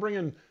they doing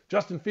bringing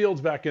Justin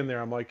Fields back in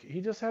there?" I'm like,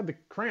 he just had the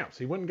cramps.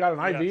 He went and got an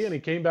IV, and he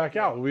came back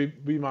out.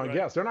 We'd be my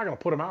guess. They're not going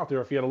to put him out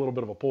there if he had a little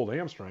bit of a pulled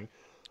hamstring.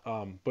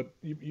 But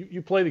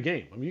you play the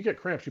game. I mean, you get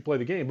cramps, you play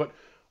the game. But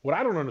what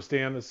I don't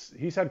understand is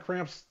he's had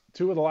cramps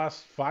 2 of the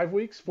last 5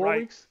 weeks, 4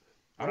 weeks.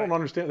 I don't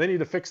understand. They need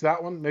to fix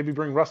that one. Maybe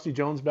bring Rusty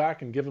Jones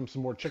back and give him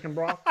some more chicken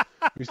broth. We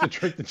used to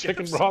drink the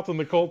chicken broth in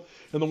the cold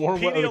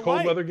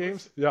weather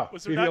games. Yeah,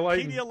 was there not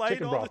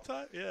Pedialyte all the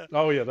time? Yeah.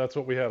 Oh yeah, that's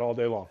what we had all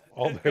day long.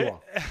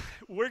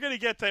 We're going to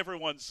get to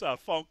everyone's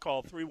phone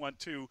call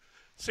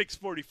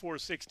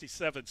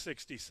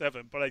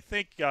 312-644-6767. But I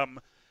think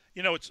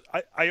you know,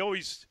 I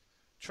always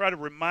try to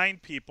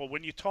remind people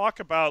when you talk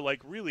about like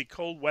really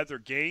cold weather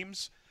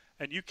games,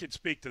 and you can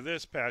speak to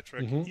this,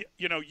 Patrick.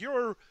 You know,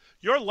 your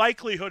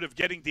likelihood of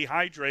getting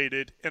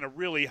dehydrated in a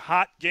really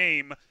hot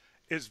game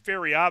is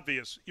very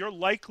obvious. Your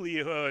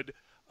likelihood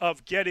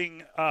of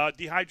getting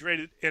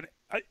dehydrated in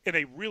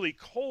a really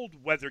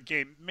cold weather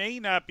game may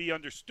not be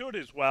understood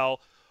as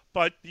well,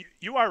 but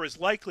you are as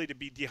likely to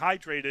be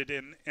dehydrated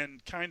in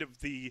kind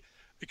of the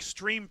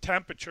extreme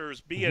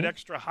temperatures, be it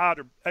extra hot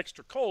or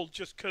extra cold,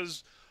 just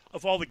because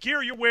of all the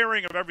gear you're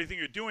wearing, of everything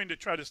you're doing to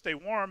try to stay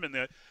warm, and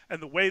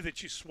the way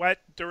that you sweat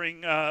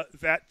during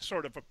that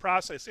sort of a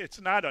process.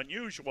 It's not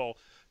unusual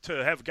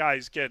to have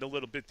guys get a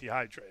little bit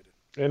dehydrated.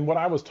 And what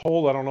I was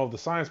told, I don't know if the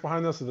science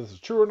behind this, if this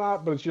is true or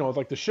not, but it's, you know, it's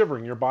like the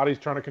shivering. Your body's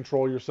trying to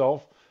control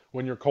yourself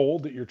when you're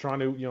cold, that you're trying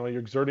to, you know, you're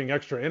exerting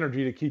extra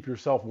energy to keep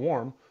yourself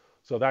warm.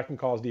 So that can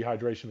cause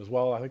dehydration as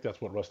well. I think that's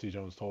what Rusty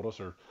Jones told us,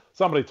 or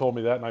somebody told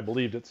me that, and I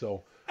believed it.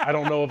 So I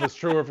don't know if it's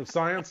true or if it's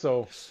science.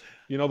 So,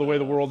 you know, the way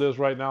the world is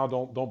right now,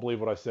 don't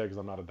believe what I say because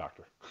I'm not a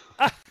doctor.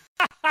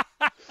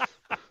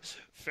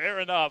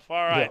 Fair enough.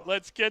 All right,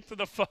 Let's get to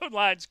the phone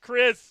lines.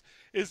 Chris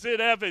is in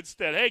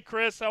Evanston. Hey,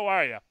 Chris, how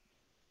are you?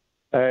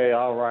 Hey,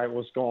 all right.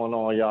 What's going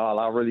on, y'all?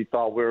 I really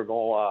thought we were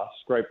going to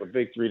scrape a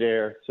victory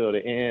there till the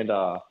end.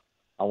 I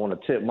want to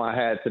tip my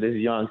hat to this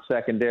young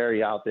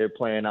secondary out there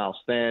playing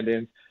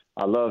outstanding.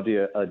 I love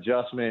the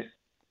adjustment.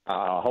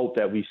 I hope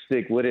that we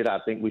stick with it. I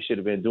think we should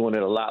have been doing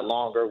it a lot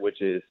longer,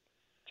 which is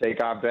take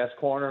our best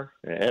corner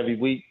and every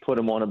week put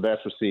him on the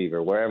best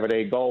receiver. Wherever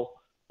they go,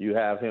 you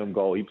have him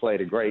go. He played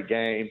a great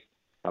game.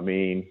 I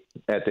mean,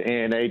 at the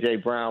end, A.J.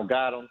 Brown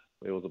got him.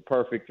 It was a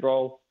perfect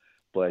throw,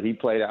 but he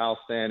played an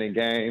outstanding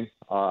game.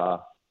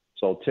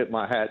 So tip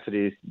my hat to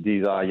these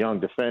young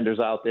defenders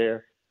out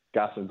there.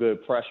 Got some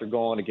good pressure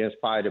going against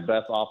probably the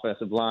best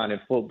offensive line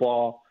in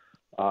football.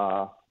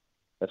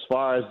 As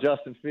far as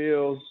Justin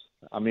Fields,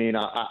 I mean,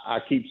 I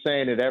keep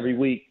saying it every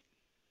week.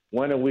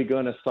 When are we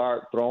going to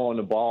start throwing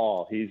the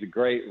ball? He's a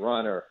great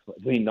runner.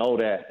 We know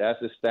that.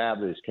 That's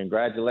established.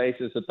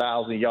 Congratulations,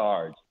 1,000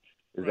 yards.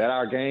 Is that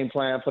our game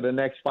plan for the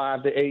next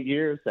 5 to 8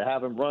 years, to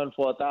have him run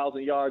for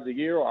 1,000 yards a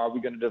year, or are we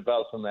going to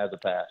develop him as a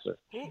passer?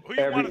 Who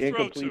do you want to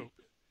throw to?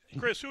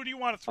 Chris, who do you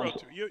want to throw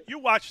to? You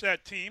watched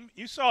that team.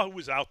 You saw who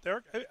was out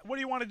there. What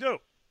do you want to do?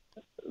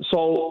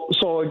 So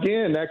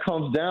again, that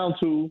comes down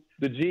to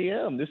the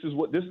GM. This is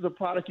the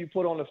product you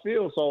put on the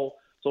field. So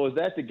is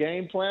that the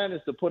game plan,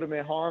 is to put him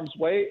in harm's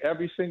way?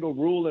 Every single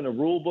rule in the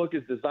rule book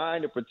is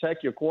designed to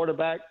protect your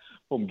quarterback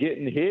from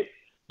getting hit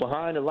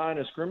behind the line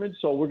of scrimmage.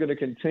 So we're going to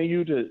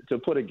continue to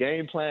put a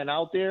game plan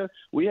out there.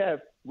 We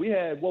had,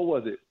 what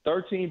was it,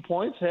 13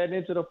 points heading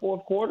into the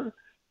fourth quarter?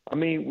 I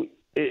mean,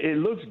 it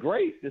looks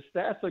great. The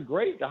stats are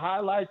great. The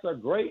highlights are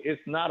great.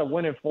 It's not a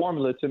winning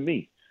formula to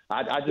me.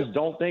 I just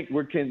don't think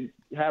we can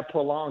have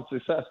prolonged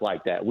success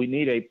like that. We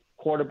need a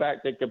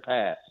quarterback that can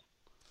pass.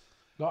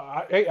 No,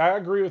 I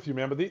agree with you,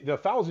 man. But the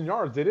 1,000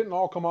 yards, they didn't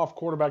all come off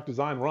quarterback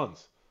design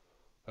runs.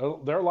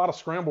 There are a lot of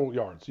scramble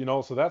yards,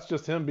 so that's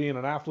just him being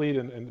an athlete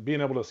and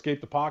being able to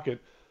escape the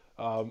pocket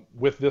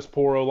with this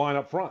poor O-line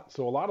up front.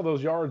 So a lot of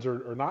those yards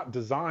are not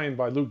designed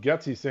by Luke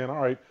Getsy saying,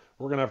 all right,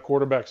 we're going to have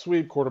quarterback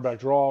sweep, quarterback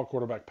draw,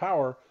 quarterback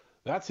power.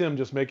 That's him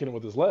just making it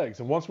with his legs.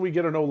 And once we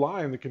get an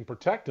O-line that can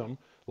protect him,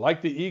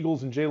 like the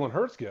Eagles and Jalen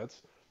Hurts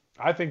gets,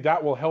 I think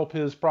that will help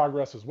his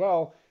progress as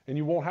well. And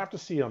you won't have to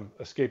see him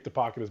escape the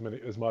pocket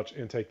as much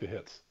and take the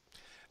hits.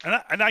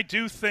 And I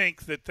do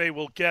think that they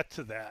will get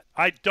to that.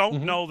 I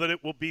don't know that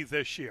it will be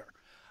this year.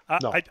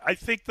 No. I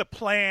think the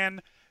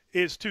plan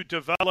is to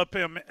develop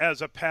him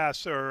as a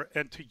passer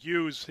and to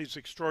use his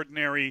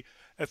extraordinary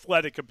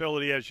athletic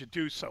ability as you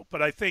do so.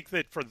 But I think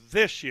that for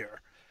this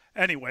year,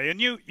 anyway, and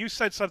you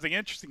said something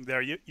interesting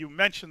there. You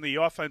mentioned the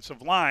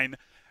offensive line,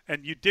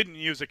 and you didn't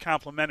use a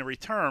complimentary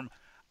term.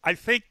 I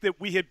think that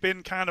we had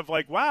been kind of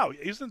like, wow,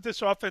 isn't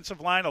this offensive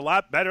line a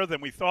lot better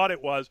than we thought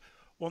it was?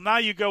 Well, now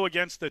you go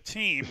against a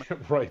team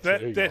right,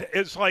 that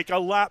is like a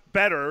lot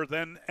better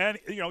than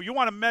 – you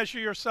want to measure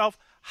yourself.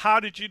 How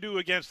did you do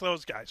against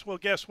those guys? Well,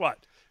 guess what?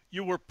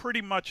 You were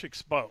pretty much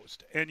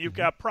exposed, and you've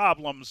got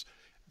problems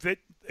that,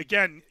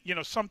 again,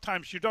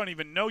 sometimes you don't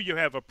even know you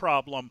have a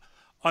problem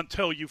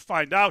until you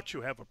find out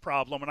you have a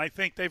problem. And I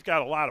think they've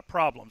got a lot of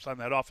problems on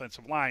that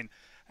offensive line.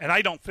 And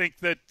I don't think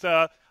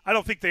that I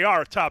don't think they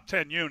are a top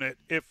 10 unit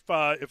if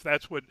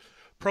that's what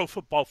Pro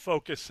Football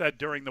Focus said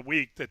during the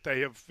week, that they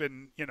have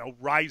been,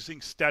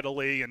 rising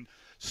steadily and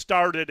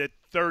started at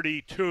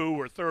 32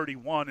 or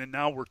 31 and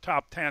now we're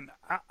top 10.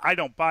 I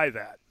don't buy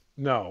that.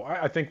 No,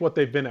 I think what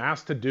they've been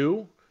asked to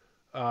do,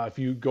 if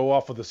you go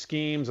off of the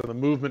schemes and the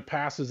movement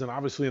passes, and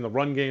obviously in the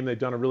run game they've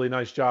done a really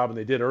nice job, and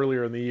they did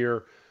earlier in the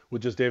year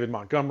with just David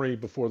Montgomery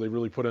before they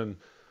really put in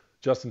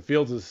Justin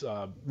Fields'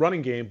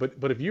 running game.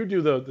 But if you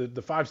do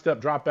the 5-step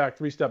drop back,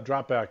 3-step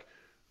drop back,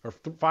 or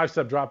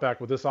 5-step drop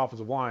back with this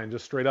offensive line,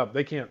 just straight up,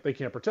 they can't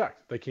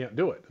protect. They can't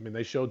do it. I mean,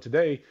 they showed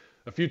today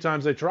a few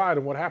times they tried,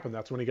 and what happened?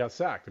 That's when he got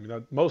sacked. I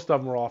mean, most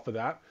of them were off of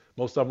that.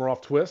 Most of them were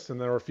off twists,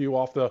 and there were a few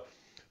off the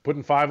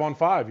putting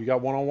 5-on-5. You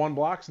got 1-on-1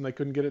 blocks, and they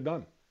couldn't get it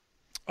done.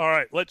 All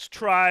right, let's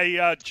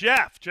try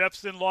Jeff.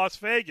 Jeff's in Las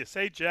Vegas.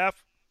 Hey,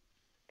 Jeff.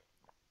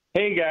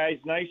 Hey, guys.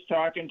 Nice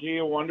talking to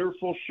you.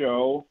 Wonderful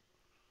show.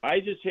 I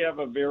just have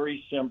a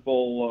very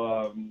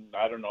simple,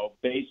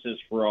 basis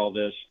for all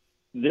this.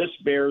 This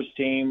Bears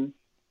team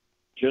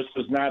just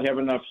does not have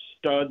enough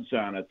studs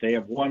on it. They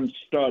have one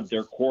stud,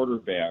 their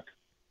quarterback.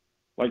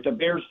 Like the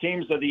Bears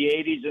teams of the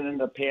 80s and in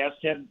the past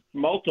had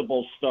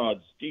multiple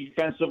studs,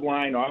 defensive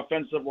line,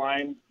 offensive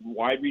line,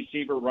 wide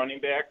receiver, running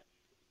back.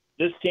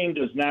 This team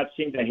does not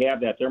seem to have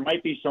that. There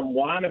might be some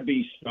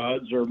wannabe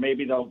studs, or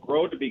maybe they'll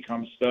grow to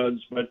become studs,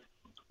 but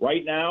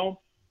right now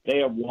they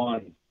have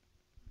one.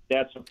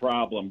 That's a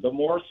problem. The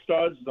more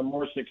studs, the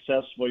more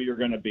successful you're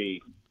going to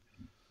be.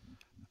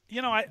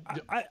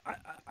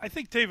 I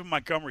think David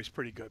Montgomery's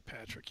pretty good,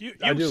 Patrick. You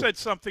said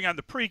something on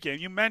the pregame.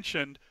 You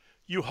mentioned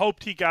you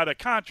hoped he got a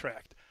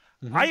contract.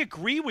 Mm-hmm. I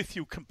agree with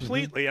you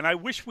completely, and I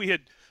wish we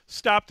had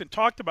stopped and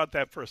talked about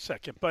that for a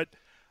second. But,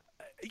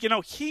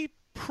 he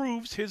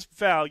proves his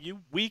value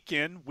week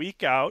in,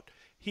 week out.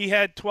 He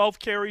had 12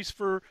 carries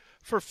for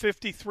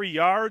 53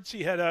 yards.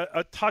 He had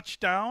a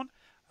touchdown.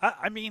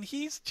 I mean,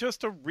 he's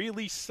just a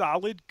really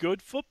solid,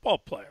 good football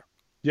player.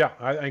 Yeah,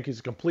 I think he's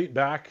a complete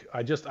back.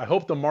 I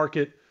hope the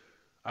market –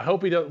 I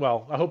hope he does.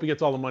 Well, I hope he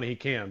gets all the money he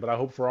can, but I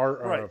hope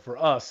for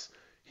us,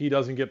 he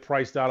doesn't get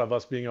priced out of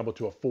us being able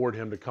to afford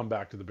him to come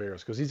back to the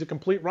Bears, because he's a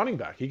complete running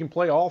back. He can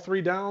play all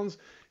 3 downs.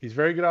 He's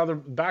very good out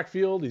of the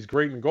backfield. He's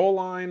great in goal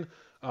line.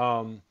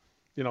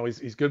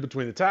 He's good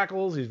between the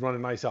tackles. He's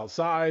running nice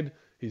outside.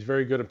 He's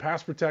very good in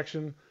pass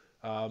protection.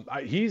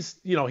 He's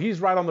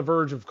right on the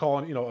verge of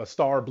calling, a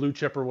star, blue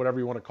chip, or whatever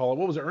you want to call it.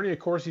 What was it? Ernie, of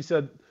course, he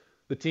said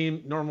the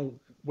team normal.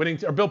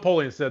 Or Bill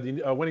Polian said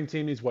the winning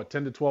team needs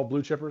 10 to 12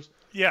 blue chippers?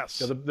 Yes.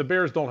 Yeah, the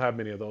Bears don't have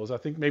many of those. I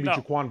think maybe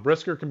Jaquan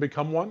Brisker can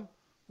become one.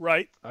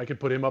 Right. I could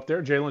put him up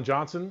there. Jalen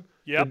Johnson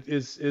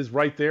is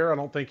right there. I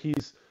don't think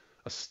he's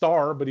a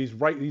star, but he's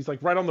right. He's like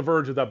right on the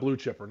verge of that blue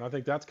chipper. And I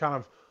think that's kind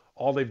of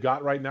all they've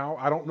got right now.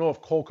 I don't know if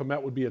Cole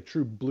Kmet would be a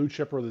true blue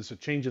chipper. There's a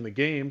change in the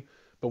game,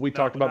 but we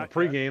talked about the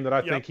pregame that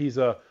I think he's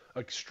a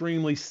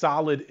extremely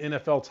solid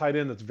NFL tight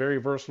end that's very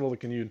versatile.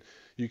 That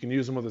you can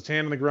use him with his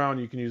hand in the ground.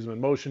 You can use him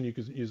in motion. You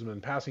can use him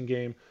in passing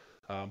game.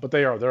 But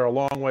they're a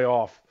long way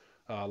off.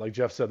 Like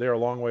Jeff said, they're a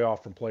long way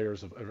off from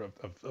players of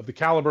the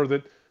caliber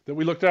that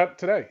we looked at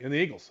today in the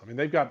Eagles. I mean,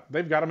 they've got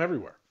them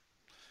everywhere.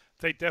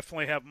 They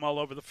definitely have them all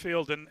over the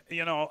field. And,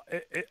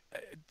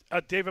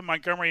 David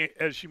Montgomery,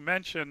 as you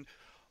mentioned,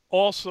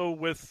 also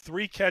with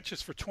 3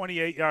 catches for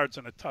 28 yards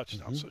and a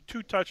touchdown. So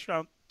two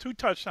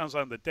touchdowns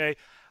on the day.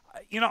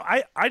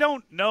 I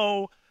don't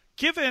know,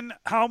 given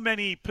how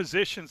many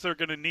positions they're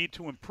going to need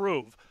to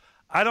improve,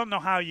 I don't know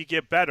how you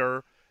get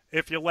better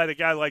if you let a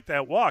guy like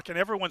that walk. And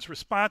everyone's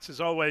response is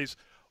always,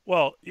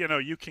 well,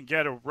 you can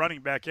get a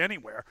running back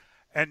anywhere.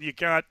 and you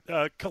got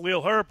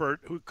Khalil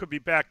Herbert, who could be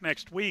back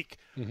next week.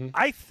 Mm-hmm.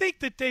 I think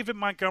that David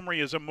Montgomery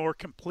is a more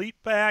complete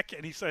back,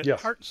 and he's a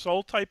Yes. heart and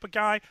soul type of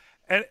guy.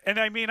 And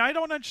I mean, I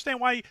don't understand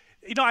why.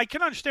 I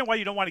can understand why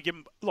you don't want to give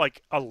him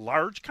like a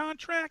large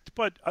contract,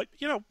 but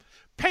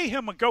pay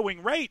him a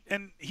going rate,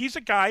 and he's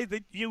a guy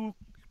that you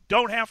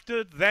don't have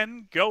to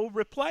then go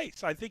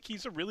replace. I think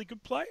he's a really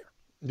good player.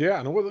 Yeah,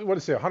 and what did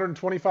it say?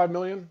 $125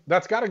 million?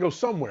 That's got to go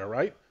somewhere,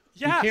 right?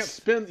 Yes. You can't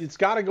spend. It's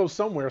got to go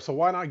somewhere. So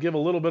why not give a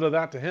little bit of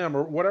that to him,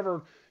 or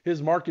whatever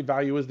his market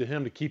value is to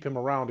him, to keep him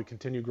around to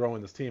continue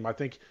growing this team? I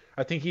think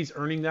he's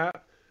earning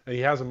that, and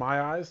he has in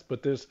my eyes.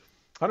 But there's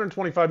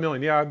 $125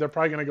 million. Yeah, they're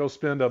probably going to go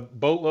spend a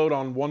boatload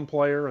on one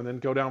player and then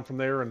go down from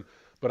there.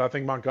 But I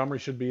think Montgomery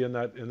should be in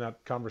that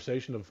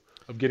conversation of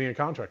getting a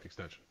contract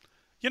extension.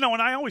 And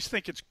I always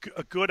think it's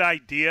a good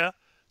idea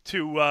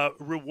to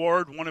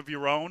reward one of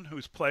your own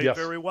who's played Yes.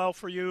 very well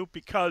for you,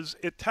 because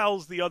it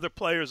tells the other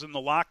players in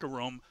the locker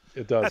room.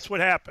 It does. That's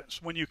what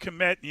happens when you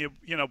commit and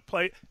you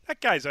play.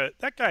 That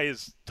guy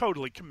is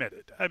totally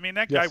committed. I mean,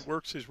 that guy Yes.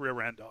 works his rear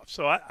end off.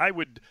 So I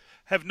would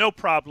have no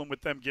problem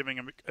with them giving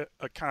him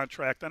a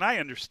contract. And I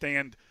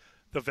understand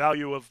the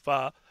value of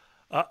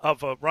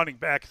a running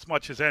back as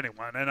much as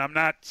anyone. And I'm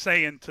not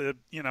saying to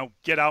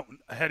get out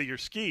ahead of your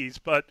skis,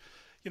 but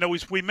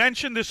as we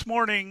mentioned this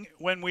morning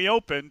when we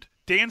opened,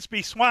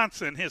 Dansby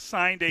Swanson has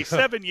signed a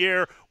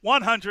 7-year,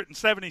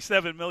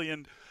 $177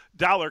 million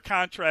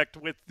contract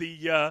with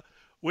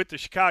the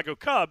Chicago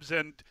Cubs.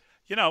 And,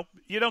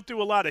 you don't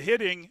do a lot of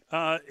hitting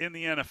in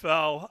the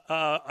NFL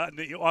on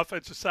the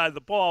offensive side of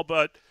the ball,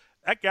 but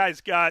that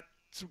guy's got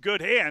some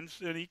good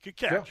hands and he could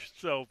catch. Yeah.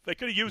 So they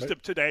could have used him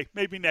today,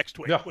 maybe next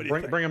week. Yeah, What do you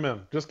think? bring him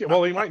in.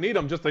 He might need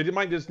them. They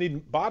might just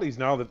need bodies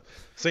now that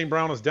St.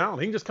 Brown is down.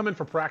 He can just come in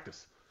for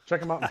practice.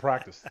 Check him out in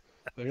practice.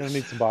 They're going to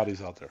need some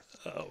bodies out there.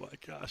 Oh, my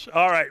gosh.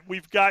 All right,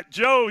 we've got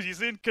Joe.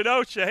 He's in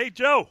Kenosha. Hey,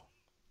 Joe.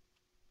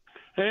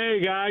 Hey,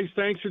 guys.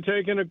 Thanks for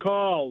taking a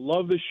call.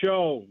 Love the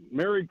show.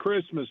 Merry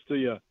Christmas to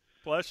you.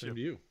 Bless Same you.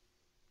 to you.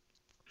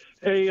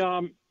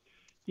 Hey,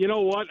 you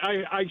know what?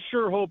 I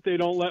sure hope they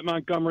don't let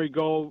Montgomery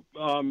go.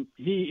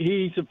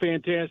 He's a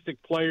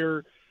fantastic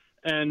player,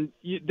 and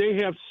they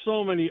have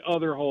so many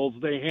other holes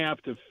they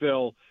have to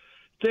fill.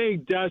 They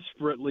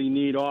desperately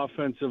need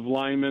offensive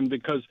linemen,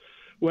 because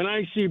when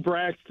I see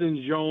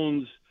Braxton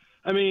Jones,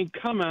 I mean,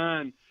 come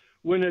on.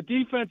 When a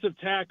defensive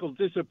tackle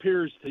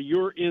disappears to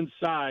your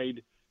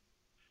inside,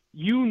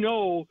 you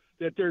know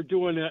that they're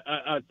doing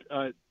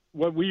a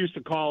what we used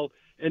to call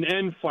an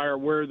end fire,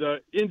 where the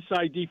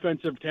inside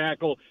defensive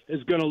tackle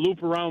is going to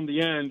loop around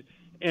the end,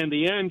 and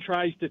the end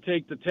tries to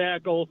take the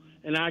tackle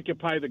and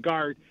occupy the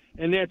guard.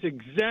 And that's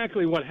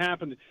exactly what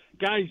happened.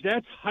 Guys,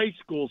 that's high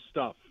school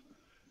stuff.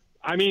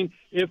 I mean,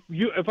 if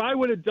I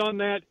would have done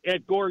that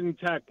at Gordon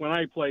Tech when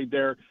I played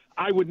there,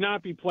 I would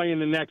not be playing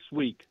the next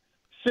week.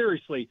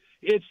 Seriously,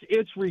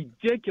 it's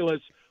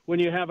ridiculous when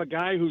you have a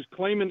guy who's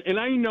claiming, and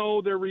I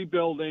know they're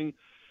rebuilding,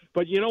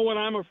 but you know what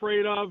I'm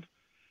afraid of?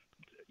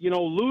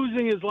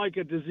 Losing is like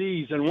a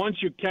disease, and once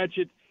you catch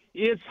it,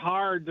 it's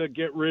hard to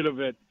get rid of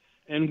it,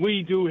 and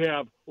we do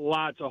have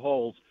lots of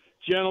holes.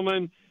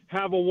 Gentlemen,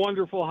 have a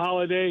wonderful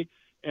holiday,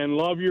 and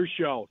love your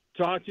show.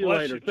 Talk to you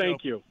later.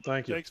 Thank you.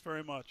 Thank you. Thanks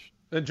very much.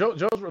 And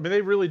Joe's, I mean,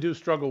 they really do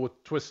struggle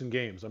with twists and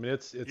games. I mean,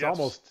 it's Yes.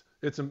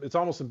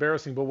 almost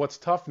embarrassing. But what's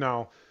tough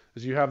now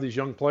is you have these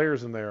young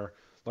players in there,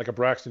 like a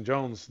Braxton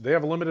Jones. They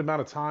have a limited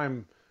amount of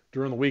time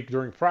during the week,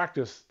 during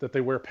practice, that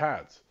they wear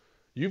pads.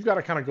 You've got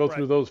to kind of go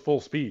through those full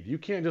speed. You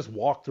can't just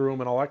walk through them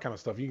and all that kind of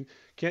stuff. You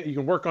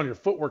can work on your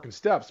footwork and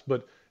steps,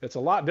 but it's a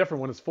lot different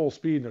when it's full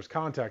speed and there's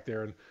contact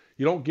there. And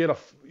you don't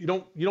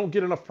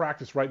get enough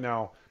practice right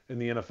now in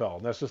the NFL.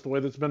 And that's just the way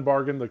that's been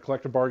bargained, the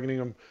collective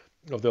bargaining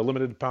of the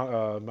limited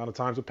amount of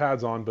times with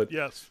pads on. But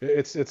yes,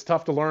 it's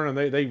tough to learn,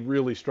 and they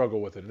really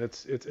struggle with it. And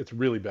it's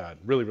really bad,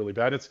 really, really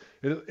bad.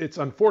 It's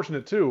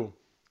unfortunate too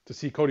to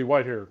see Cody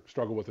Whitehair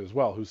struggle with it as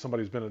well, who's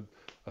somebody who's been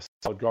a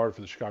solid guard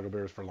for the Chicago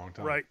Bears for a long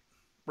time.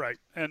 Right.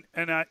 And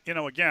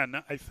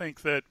again, I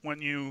think that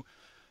when you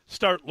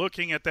start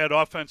looking at that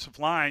offensive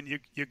line,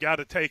 you got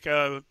to take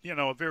a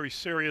very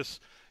serious.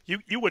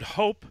 You would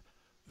hope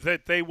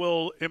that they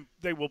will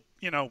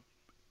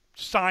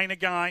sign a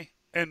guy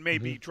and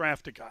maybe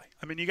draft a guy.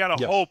 I mean, you got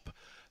to hope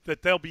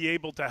that they'll be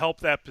able to help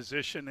that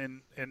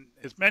position in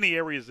as many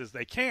areas as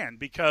they can,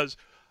 because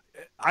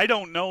I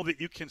don't know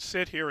that you can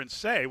sit here and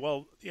say,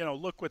 well,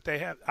 look what they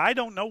have. I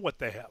don't know what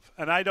they have,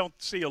 and I don't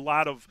see a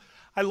lot of.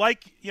 I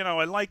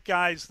like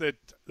guys that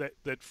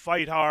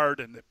fight hard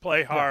and that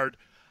play hard.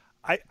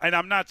 And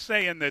I'm not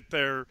saying that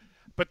they're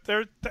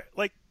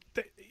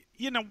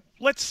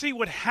let's see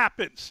what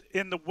happens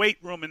in the weight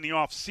room in the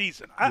off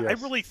season. I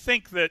really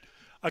think that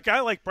a guy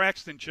like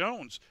Braxton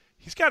Jones,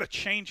 he's got to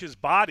change his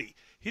body.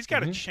 He's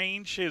got to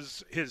change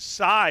his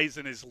size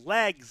and his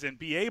legs and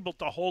be able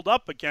to hold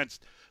up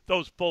against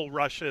those bull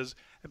rushes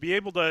and be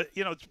able to,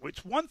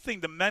 it's one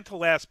thing, the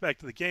mental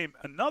aspect of the game.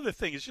 Another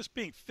thing is just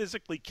being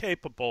physically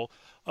capable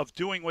of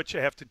doing what you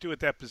have to do at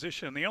that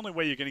position. And the only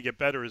way you're going to get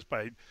better is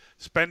by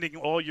spending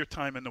all your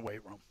time in the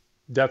weight room.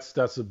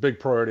 that's a big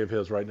priority of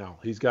his right now.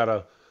 He's got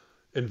to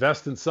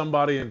invest in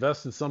somebody,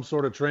 invest in some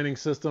sort of training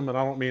system. And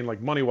I don't mean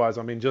like money-wise.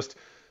 I mean just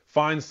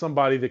find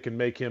somebody that can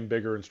make him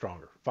bigger and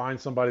stronger. Find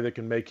somebody that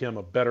can make him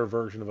a better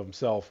version of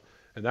himself.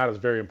 And that is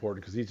very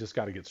important because he's just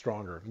got to get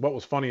stronger. And what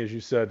was funny is you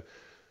said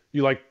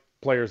you like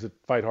players that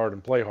fight hard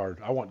and play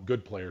hard. I want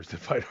good players that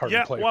fight hard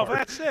and play hard. Yeah, well,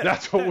 that's it.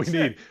 That's what we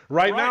need.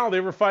 Right now,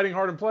 they were fighting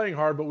hard and playing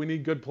hard, but we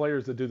need good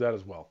players that do that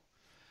as well.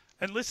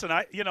 And listen,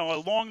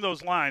 along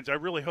those lines, I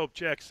really hope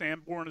Jack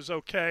Sanborn is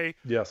okay.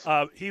 Yes.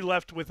 He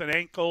left with an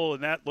ankle,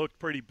 and that looked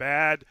pretty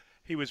bad.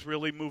 He was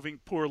really moving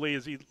poorly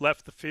as he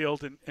left the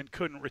field and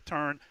couldn't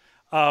return.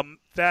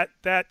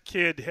 That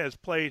kid has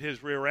played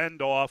his rear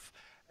end off.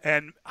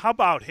 And how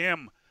about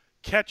him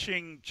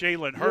catching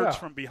Jalen Hurts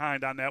from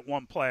behind on that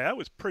one play? That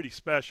was pretty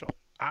special.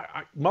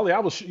 Mully, I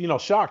was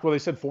shocked. Well, they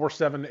said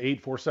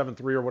 4.78,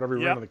 4.73 or whatever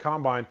he ran in the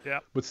combine.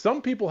 Yep. But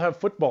some people have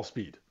football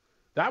speed.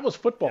 That was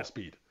football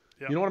speed.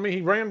 Yep. You know what I mean?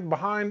 He ran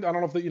behind. I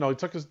don't know if he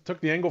took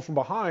the angle from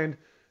behind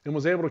and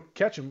was able to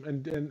catch him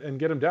and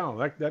get him down.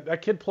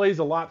 That kid plays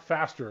a lot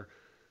faster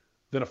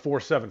than a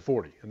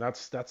 4.740, and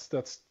that's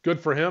good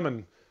for him.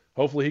 And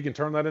hopefully he can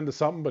turn that into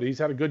something. But he's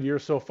had a good year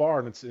so far,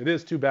 and it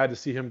is too bad to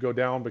see him go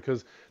down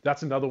because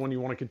that's another one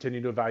you want to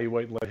continue to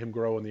evaluate and let him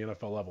grow in the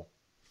NFL level.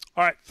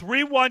 All right,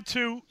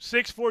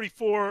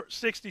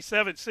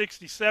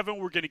 312-644-6767.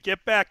 We're going to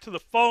get back to the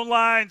phone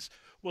lines.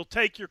 We'll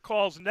take your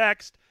calls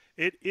next.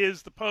 It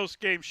is the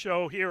post-game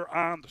show here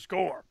on The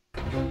Score.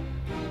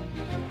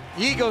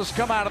 Eagles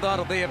come out of the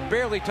huddle. They have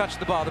barely touched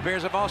the ball. The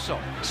Bears have also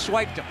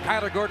swiped them.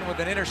 Kyler Gordon with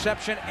an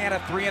interception and a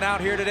 3-and-out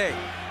here today.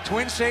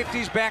 Twin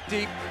safeties back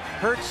deep.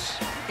 Hurts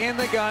in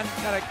the gun.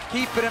 Got to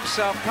keep it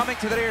himself. Coming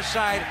to the near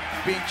side.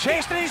 Being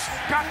chased, and he's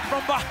got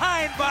from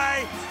behind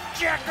by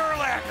Jack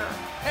Urlacher.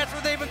 That's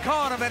what they've been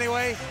calling him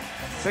anyway.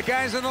 The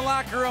guys in the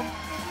locker room.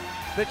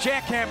 The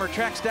jackhammer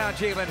tracks down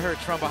Jalen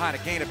Hurts from behind. A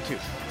gain of 2.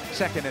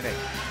 2nd and 8.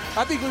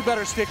 I think we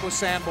better stick with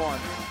Sanborn.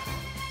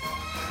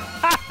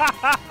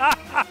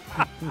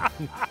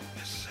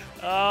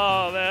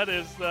 Oh, that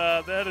is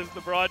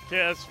the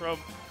broadcast from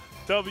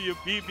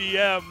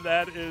WBBM.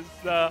 That is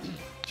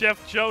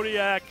Jeff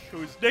Jodiak,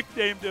 who's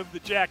nicknamed him the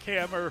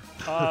Jackhammer,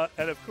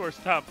 and of course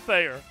Tom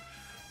Thayer,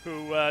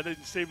 who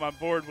didn't seem on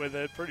board with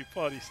it. Pretty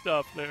funny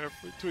stuff there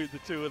between the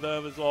two of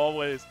them, as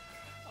always.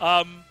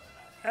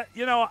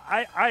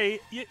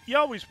 You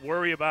always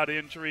worry about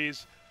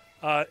injuries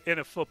in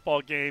a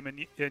football game,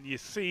 and you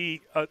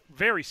see a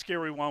very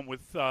scary one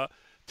with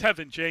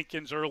Tevin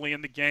Jenkins early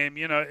in the game.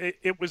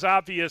 It was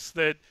obvious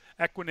that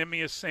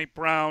Equanimeous St.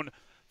 Brown,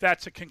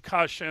 that's a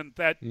concussion.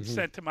 That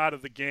sent him out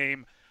of the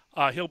game.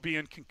 He'll be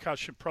in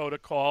concussion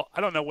protocol.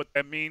 I don't know what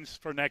that means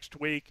for next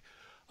week.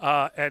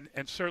 And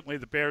certainly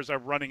the Bears are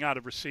running out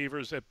of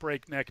receivers at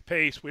breakneck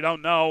pace. We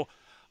don't know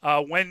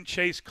when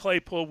Chase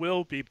Claypool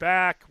will be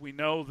back. We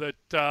know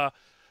that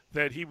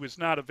he was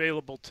not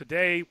available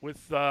today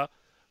with the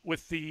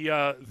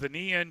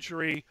knee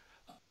injury.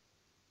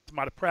 I'm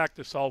out of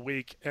practice all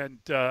week and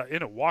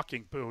in a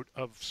walking boot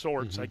of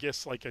sorts, I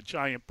guess like a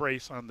giant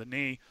brace on the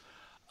knee.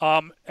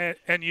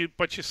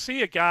 But you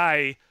see a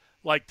guy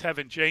like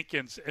Tevin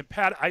Jenkins, and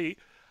Pat, I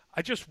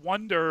just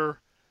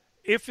wonder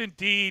if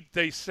indeed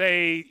they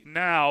say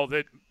now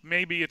that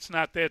maybe it's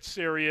not that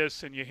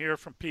serious, and you hear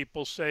from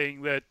people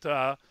saying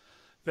that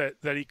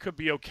he could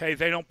be okay.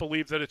 They don't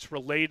believe that it's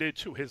related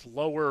to his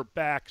lower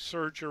back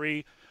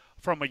surgery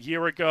from a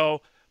year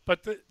ago.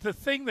 But the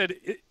thing that,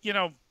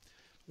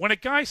 when a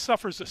guy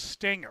suffers a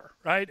stinger,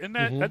 right, and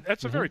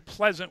that's a very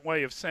pleasant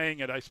way of saying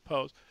it, I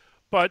suppose.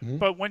 But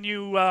when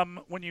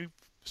you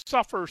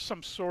suffer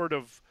some sort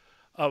of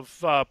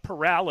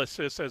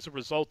paralysis as a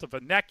result of a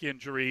neck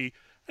injury,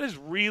 that is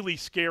really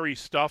scary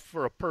stuff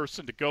for a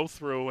person to go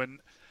through. And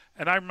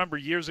I remember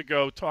years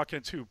ago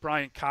talking to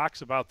Brian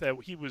Cox about that.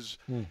 He was,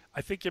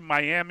 I think, in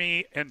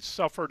Miami and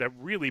suffered a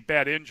really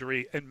bad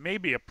injury and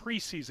maybe a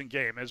preseason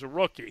game as a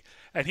rookie.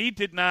 And he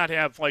did not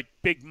have,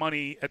 big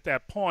money at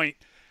that point,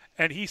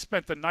 and he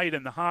spent the night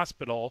in the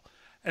hospital.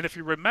 And if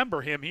you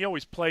remember him, he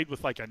always played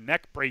with, a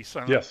neck brace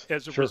on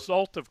as a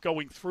result of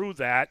going through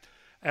that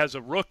as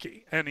a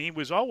rookie. And it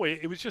was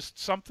just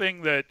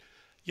something that,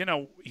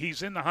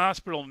 he's in the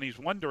hospital and he's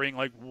wondering,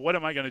 what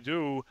am I going to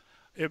do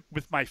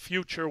with my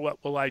future?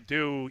 What will I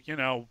do,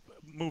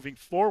 moving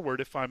forward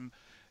if I'm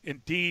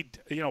indeed,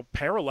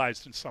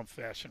 paralyzed in some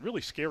fashion?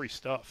 Really scary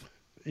stuff.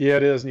 Yeah,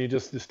 it is. And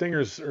the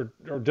stingers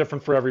are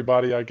different for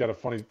everybody. I got a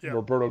funny,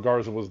 Roberto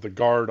Garza was the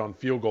guard on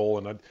field goal,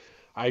 and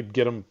I'd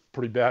get him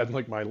pretty bad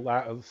in my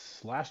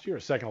last year,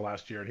 second to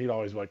last year. And he'd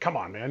always be like, come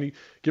on, man,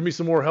 give me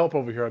some more help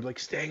over here. I'd be like,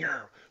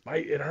 stinger,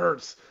 it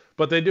hurts.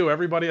 But they do.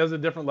 Everybody has a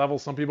different level.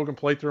 Some people can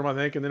play through them, I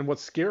think. And then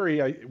what's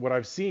scary, what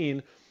I've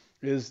seen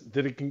is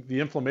that the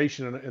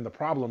inflammation and the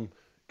problem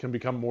can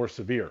become more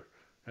severe.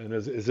 And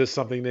is this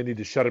something they need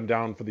to shut him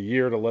down for the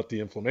year to let the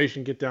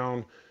inflammation get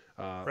down?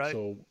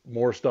 So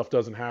more stuff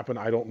doesn't happen.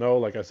 I don't know.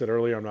 Like I said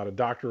earlier, I'm not a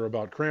doctor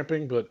about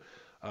cramping, but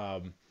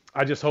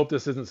I just hope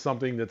this isn't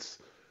something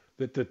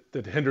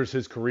that hinders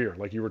his career,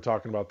 like you were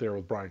talking about there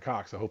with Brian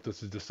Cox. I hope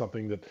this is just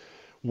something that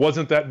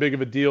wasn't that big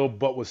of a deal,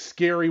 but was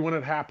scary when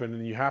it happened.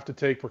 And you have to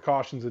take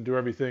precautions and do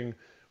everything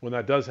when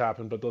that does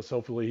happen. But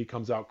hopefully he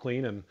comes out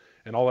clean, and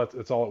all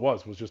that's all it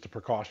was just a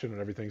precaution,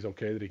 and everything's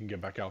okay that he can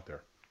get back out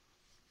there.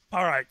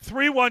 All right,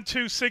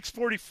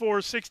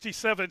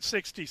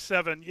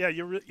 312-644-6767. Yeah,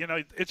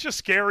 it's just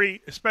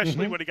scary,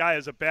 especially when a guy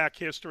has a back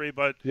history.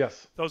 But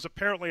yes, those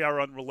apparently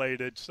are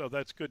unrelated, so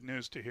that's good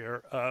news to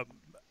hear.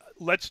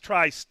 Let's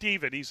try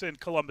Steven. He's in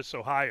Columbus,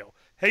 Ohio.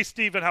 Hey,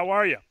 Steven, how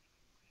are you?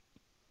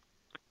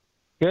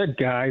 Good,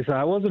 guys.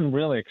 I wasn't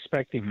really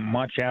expecting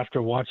much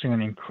after watching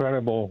an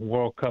incredible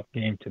World Cup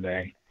game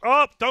today.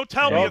 Oh, don't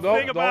tell me a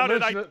thing about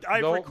it. I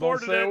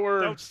recorded it.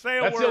 Don't say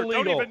a word. That's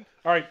illegal. Don't even.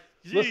 All right.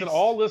 Jeez. Listen,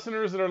 all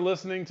listeners that are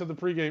listening to the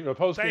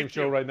post-game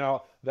show right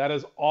now, that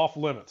is off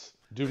limits.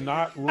 Do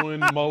not ruin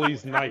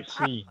Mully's night.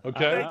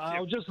 Okay?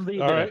 I'll just leave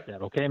it at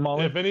that, okay,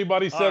 Mully? If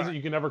anybody says it,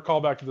 you can never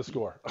call back to the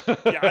score.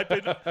 Yeah,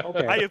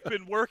 I have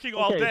been working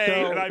all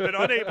day, and I've been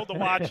unable to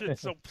watch it,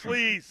 so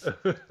please.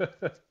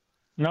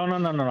 No.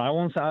 I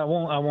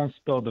won't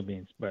spill the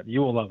beans, but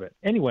you will love it.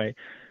 Anyway,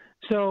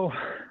 so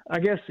I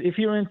guess if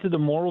you're into the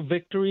moral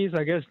victories,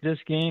 I guess this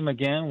game,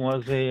 again,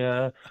 was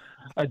a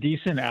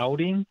decent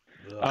outing.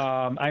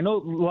 I know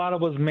a lot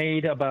was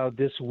made about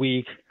this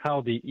week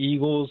how the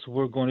Eagles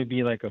were going to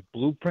be like a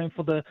blueprint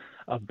for the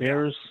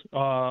Bears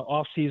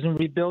off-season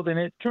rebuild, and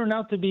it turned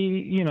out to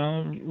be,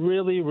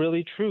 really,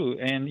 really true.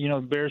 And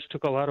Bears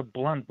took a lot of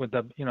blunt with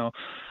the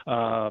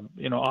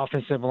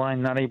offensive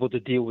line not able to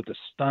deal with the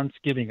stunts,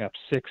 giving up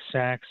 6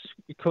 sacks.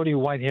 Cody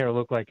Whitehair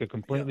looked like a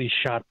completely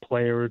shot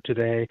player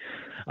today.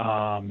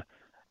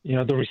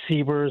 The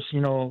receivers,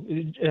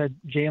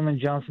 Jalen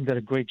Johnson did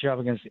a great job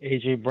against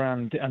A.J.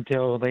 Brown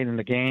until late in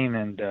the game.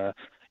 And,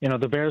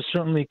 the Bears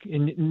certainly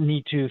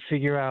need to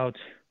figure out,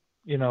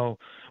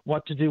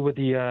 what to do with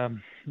the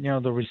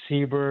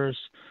receivers.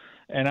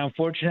 And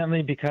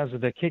unfortunately, because of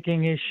the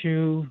kicking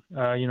issue,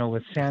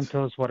 with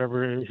Santos,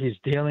 whatever he's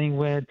dealing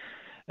with,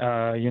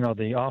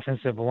 the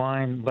offensive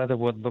line,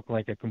 Leatherwood looked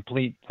like a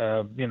complete,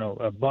 a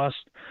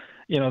bust.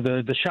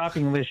 The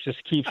shopping list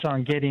just keeps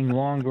on getting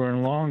longer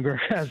and longer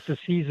as the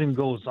season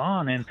goes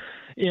on. And,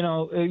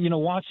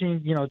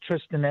 watching,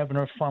 Tristan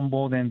Ebner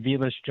fumbled and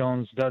Velus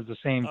Jones does the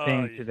same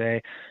thing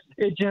today.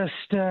 It just,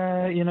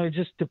 it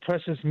just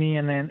depresses me.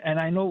 And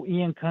I know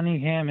Ian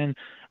Cunningham and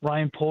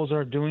Ryan Poles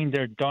are doing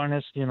their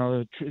darnest,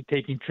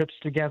 taking trips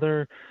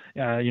together,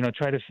 try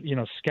to,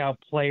 scout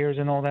players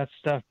and all that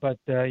stuff. But,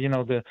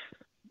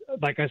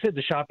 like I said,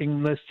 the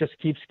shopping list just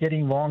keeps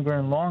getting longer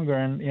and longer.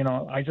 And,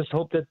 I just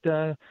hope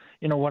that,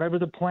 whatever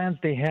the plans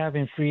they have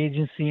in free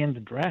agency and the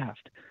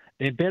draft,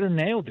 they better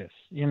nail this.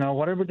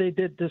 Whatever they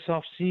did this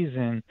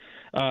offseason,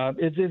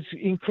 it's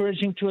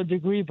encouraging to a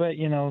degree, but,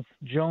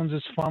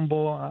 Jones's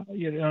fumble,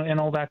 and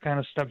all that kind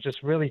of stuff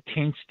just really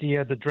taints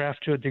the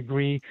draft to a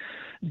degree.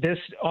 This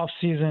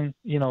offseason,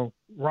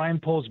 Ryan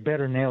Poles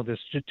better nail this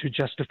to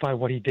justify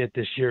what he did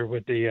this year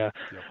with the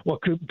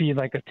what could be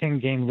like a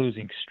 10-game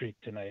losing streak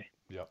tonight.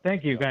 Yeah.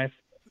 Thank you, guys.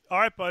 All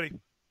right, buddy.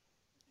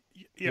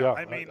 Yeah,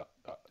 I mean,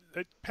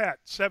 Pat,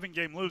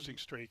 7-game losing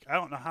streak. I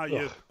don't know how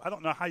you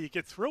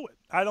get through it.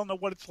 I don't know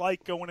what it's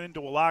like going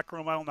into a locker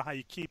room. I don't know how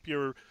you keep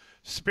your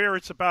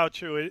spirits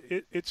about you.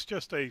 It's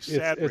just a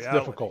sad reality. It's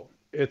difficult.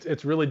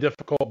 It's really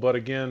difficult. But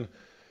again,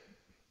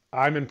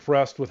 I'm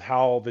impressed with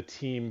how the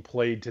team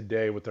played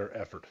today with their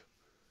effort.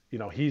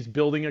 He's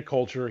building a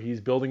culture.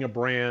 He's building a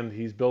brand.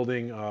 He's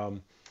building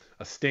a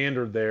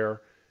standard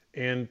there,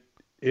 and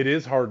it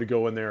is hard to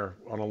go in there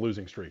on a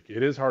losing streak.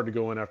 It is hard to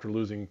go in after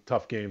losing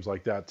tough games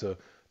like that to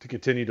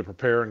continue to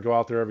prepare and go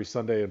out there every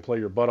Sunday and play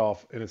your butt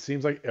off. And it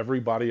seems like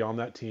everybody on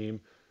that team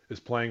is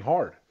playing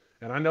hard.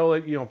 And I know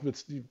that,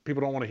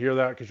 people don't want to hear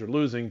that because you're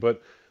losing,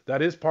 but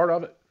that is part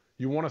of it.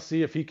 You want to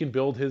see if he can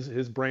build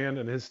his brand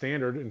and his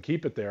standard and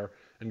keep it there.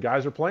 And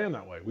guys are playing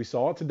that way. We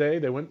saw it today.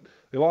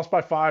 They lost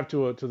by 5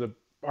 to the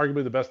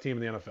arguably the best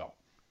team in the NFL.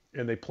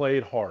 And they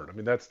played hard. I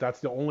mean, that's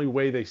the only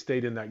way they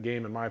stayed in that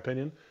game, in my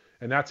opinion.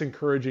 And that's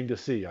encouraging to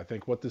see. I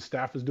think what the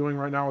staff is doing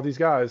right now with these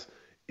guys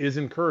is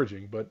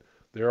encouraging, but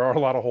there are a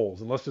lot of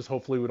holes. And let's just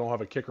hopefully we don't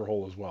have a kicker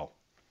hole as well.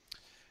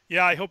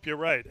 Yeah, I hope you're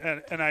right.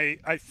 And I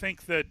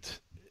think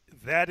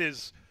that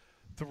is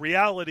the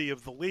reality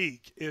of the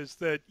league, is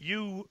that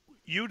you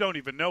don't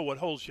even know what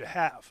holes you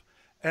have.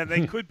 And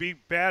they could be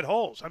bad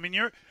holes. I mean,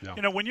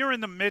 when you're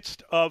in the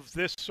midst of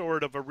this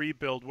sort of a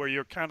rebuild where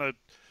you're kind of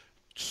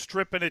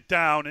stripping it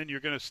down and you're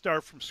going to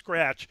start from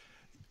scratch,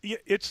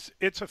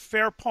 it's a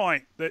fair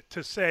point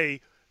to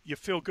say you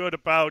feel good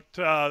about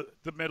the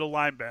middle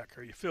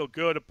linebacker. You feel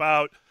good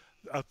about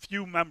a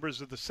few members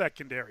of the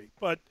secondary.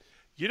 But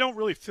you don't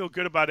really feel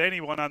good about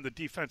anyone on the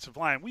defensive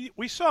line.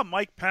 We saw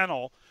Mike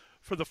Pennell,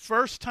 for the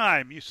first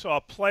time, you saw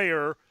a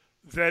player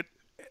that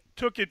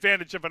took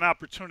advantage of an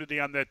opportunity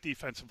on that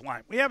defensive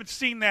line. We haven't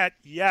seen that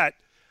yet,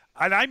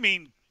 and I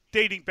mean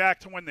dating back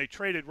to when they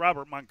traded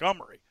Robert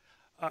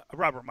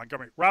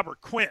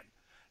Quinn.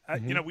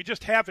 We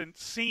just haven't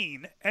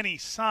seen any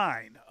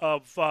sign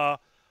of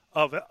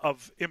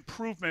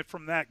improvement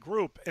from that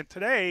group. And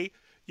today,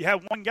 you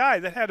have one guy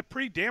that had a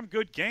pretty damn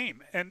good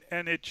game, and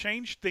it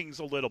changed things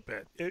a little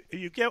bit.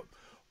 You get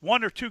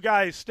one or two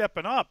guys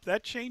stepping up,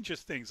 that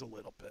changes things a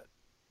little bit.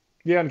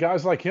 Yeah, and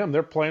guys like him,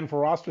 they're playing for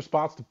roster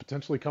spots to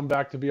potentially come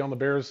back to be on the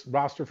Bears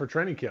roster for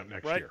training camp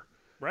next year.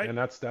 Right. And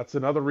that's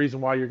another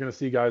reason why you're going to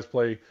see guys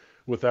play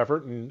with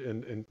effort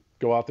and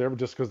go out there,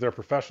 just because they're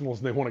professionals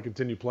and they want to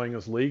continue playing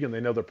this league, and they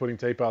know they're putting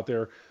tape out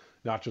there,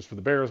 not just for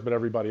the Bears, but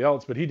everybody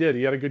else. But he did.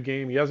 He had a good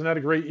game. He hasn't had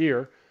a great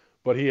year,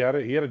 but he had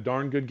a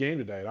darn good game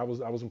today. That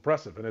was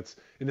impressive. And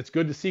it's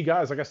good to see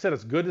guys, like I said,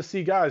 it's good to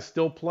see guys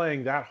still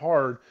playing that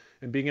hard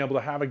and being able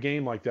to have a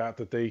game like that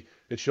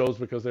it shows,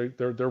 because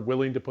they're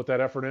willing to put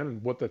that effort in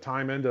and put the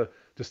time in to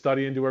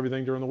study and do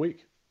everything during the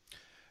week.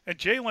 And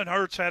Jalen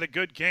Hurts had a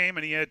good game,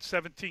 and he had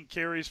 17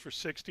 carries for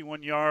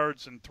 61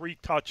 yards and 3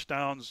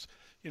 touchdowns.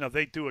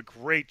 They do a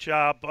great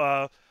job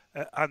on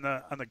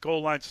the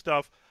goal line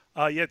stuff.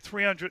 He had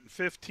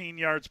 315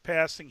 yards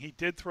passing. He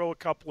did throw a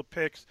couple of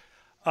picks,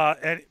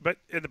 and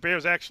the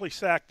Bears actually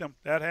sacked him.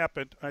 That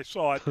happened. I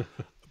saw it.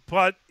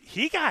 But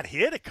he got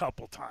hit a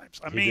couple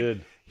times.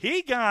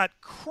 He got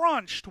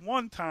crunched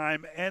one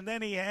time, and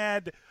then he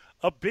had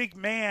a big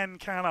man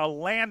kind of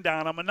land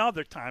on him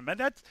another time. And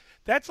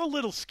that's a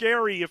little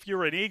scary if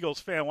you're an Eagles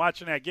fan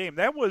watching that game.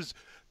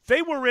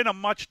 They were in a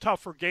much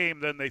tougher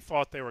game than they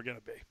thought they were going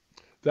to be.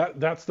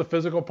 That's the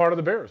physical part of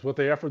the Bears, what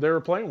the effort they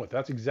were playing with.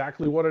 That's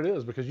exactly what it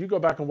is, because you go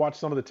back and watch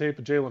some of the tape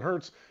of Jalen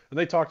Hurts, and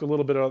they talked a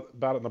little bit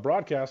about it in the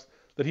broadcast,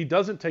 that he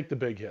doesn't take the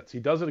big hits. He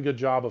does a good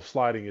job of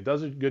sliding. He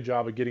does a good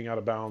job of getting out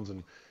of bounds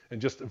and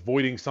just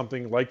avoiding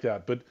something like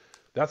that. But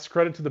that's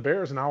credit to the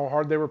Bears and how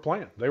hard they were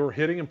playing. They were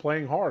hitting and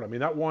playing hard. I mean,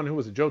 that one, who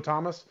was it, Joe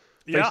Thomas,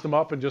 faced him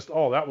up and just,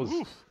 that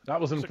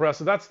was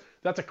impressive.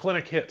 That's a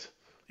clinic hit.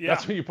 Yeah.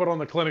 That's when you put on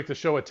the clinic to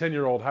show a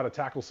 10-year-old how to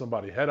tackle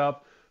somebody. Head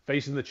up,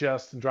 facing the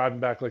chest, and driving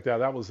back like that.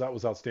 That was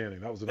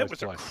outstanding. That was a nice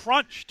play. It was a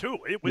crunch, too.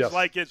 It was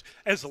like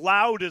as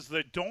loud as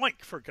the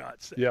doink, for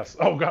God's sake. Yes.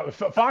 Oh, God.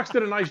 Fox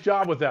did a nice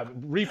job with that,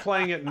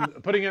 replaying it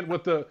and putting it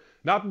with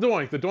not the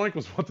doink. The doink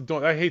was what the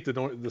doink. I hate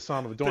the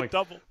sound of a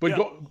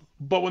doink.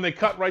 But when they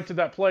cut right to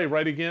that play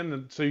right again,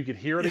 and so you could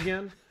hear it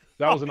again,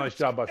 that was a nice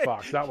job by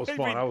Fox. That was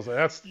fun. I was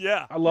like,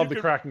 I love the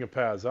cracking of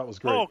pads. That was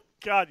great. Oh,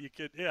 God, you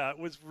could. Yeah, it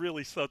was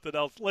really something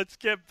else. Let's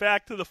get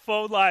back to the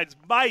phone lines.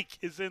 Mike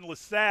is in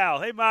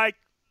LaSalle. Hey, Mike.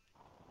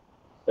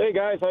 Hey,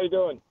 guys. How you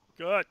doing?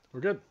 Good. We're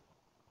good.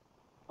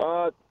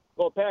 Well,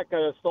 Pat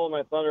kind of stole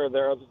my thunder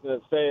there. I was just going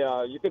to say,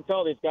 you can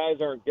tell these guys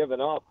aren't giving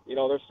up.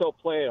 They're still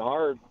playing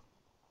hard.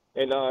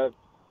 And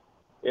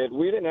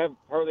we didn't have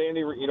hardly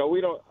any,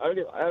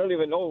 I don't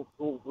even know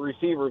who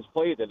receivers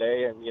played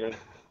today. And,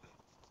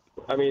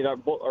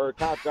 our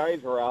top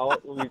guys were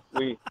out.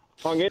 We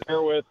hung in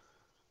there with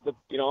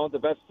the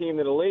best team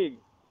in the league.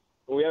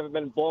 We haven't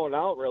been blown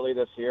out really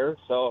this year.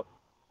 So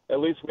at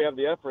least we have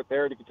the effort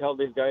there. You can tell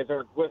these guys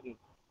aren't quitting.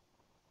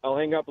 I'll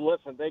hang up and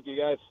listen. Thank you,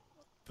 guys.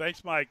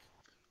 Thanks, Mike.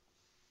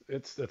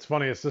 It's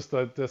funny. It's just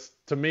this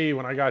to me,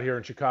 when I got here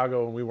in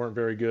Chicago and we weren't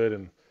very good,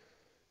 and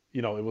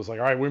it was like,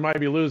 all right, we might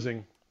be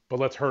losing, but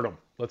let's hurt them.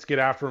 Let's get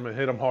after them and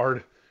hit them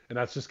hard. And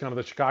that's just kind of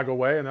the Chicago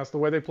way, and that's the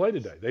way they played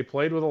today. They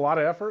played with a lot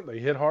of effort. They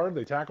hit hard.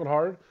 They tackled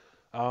hard.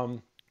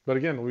 But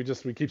again, we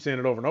keep saying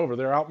it over and over.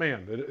 They're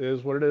outmanned. It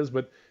is what it is.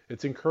 But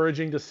it's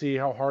encouraging to see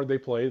how hard they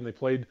played, and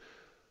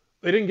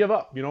they didn't give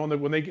up.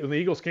 When the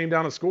Eagles came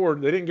down and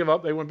scored, they didn't give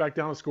up. They went back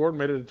down and scored and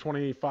made it a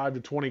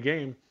 25-20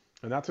 game,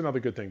 and that's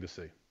another good thing to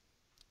see.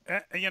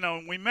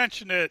 We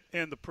mentioned it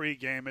in the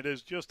pregame. It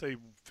is just a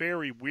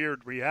very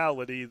weird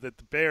reality that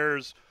the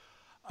Bears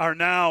are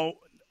now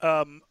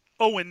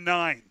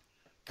 0-9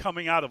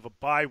 coming out of a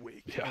bye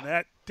week. Yeah. And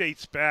that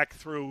dates back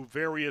through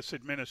various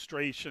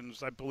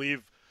administrations. I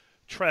believe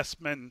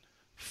Trestman,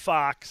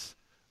 Fox,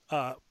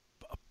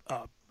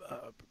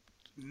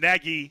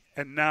 Nagy,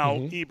 and now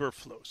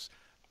Eberflus.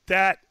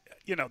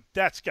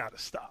 That's got to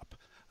stop.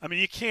 I mean,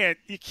 you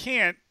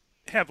can't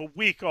have a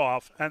week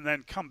off and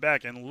then come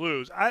back and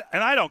lose.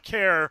 I don't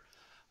care.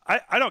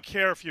 I don't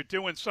care if you're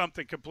doing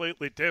something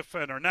completely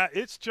different or not.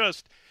 It's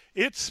just,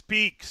 it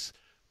speaks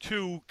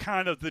to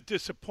kind of the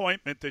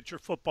disappointment that your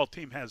football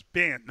team has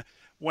been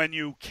when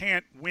you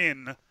can't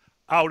win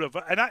out of.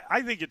 And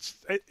I think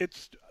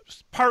it's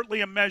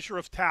partly a measure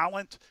of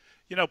talent.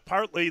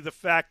 Partly the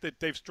fact that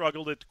they've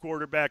struggled at the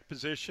quarterback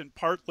position,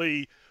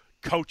 partly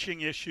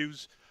coaching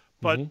issues.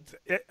 But,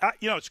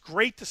 it's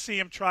great to see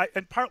him try,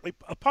 and partly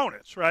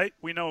opponents, right?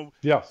 We know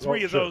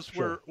three of those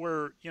were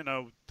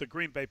the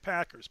Green Bay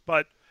Packers.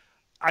 But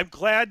I'm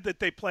glad that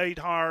they played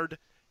hard.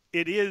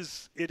 It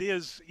is,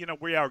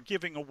 we are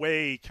giving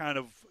away kind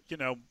of,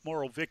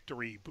 moral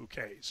victory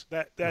bouquets.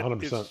 That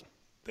 100%. Is,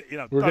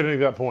 we're getting to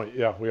that point.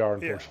 Yeah, we are,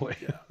 unfortunately.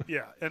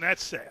 Yeah, and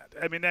that's sad.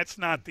 I mean, that's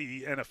not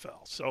the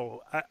NFL.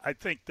 So I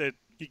think that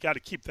you got to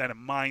keep that in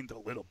mind a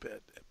little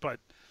bit. But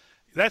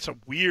that's a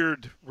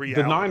weird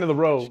reality. The 9 in a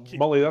row,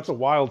 Mully, that's a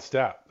wild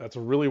stat. That's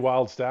a really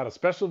wild stat,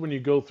 especially when you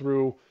go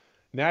through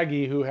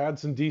Nagy, who had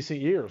some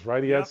decent years,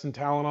 right? He had some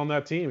talent on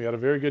that team. He had a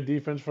very good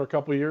defense for a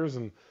couple of years,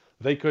 and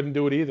they couldn't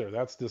do it either.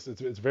 That's just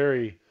it's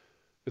very,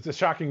 it's a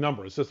shocking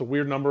number. It's just a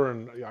weird number,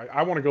 and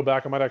I want to go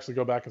back. I might actually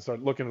go back and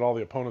start looking at all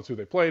the opponents who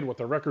they played, what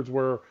their records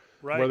were,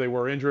 where they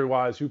were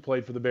injury-wise, who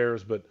played for the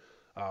Bears. But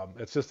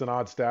it's just an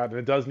odd stat, and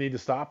it does need to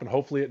stop, and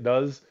hopefully it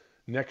does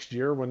next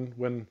year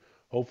when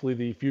hopefully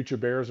the future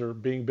Bears are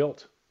being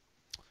built.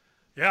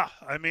 Yeah,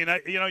 I mean,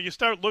 you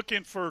start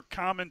looking for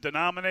common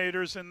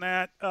denominators in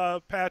that,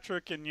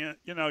 Patrick, and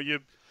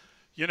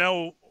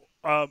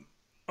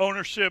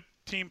ownership,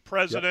 team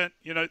president.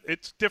 Yep.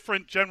 It's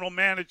different general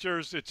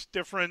managers, it's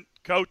different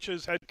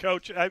coaches, head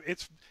coach.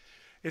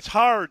 It's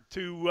hard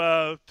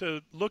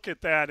to look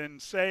at that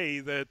and say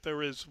that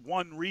there is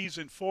one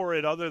reason for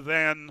it other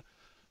than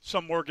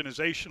some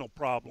organizational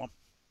problem.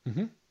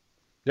 Mm-hmm.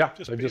 Yeah,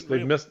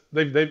 they've missed.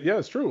 Yeah,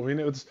 it's true. I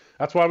mean,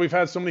 that's why we've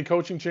had so many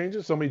coaching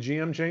changes, so many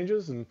GM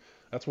changes, and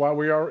that's why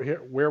we are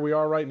here where we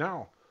are right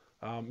now.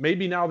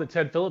 Maybe now that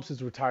Ted Phillips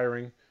is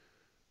retiring,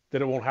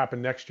 that it won't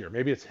happen next year.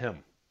 Maybe it's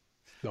him.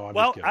 No, I'm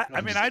just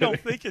kidding. I don't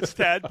think it's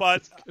Ted,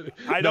 but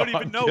I don't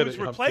even know who's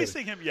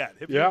replacing him yet.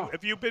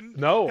 Have you been?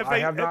 No,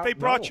 have they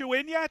brought you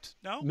in yet?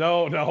 No.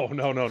 No.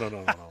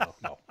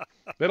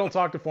 They don't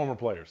talk to former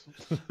players.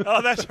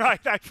 Oh, that's right.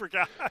 I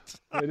forgot.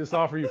 They just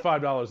offer you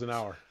 $5 an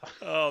hour.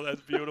 Oh,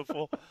 that's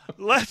beautiful.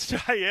 Let's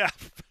try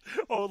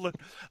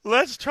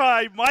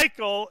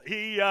Michael.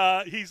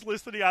 He's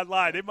listening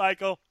online. Hey,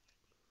 Michael.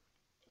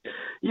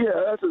 Yeah,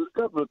 that's a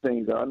couple of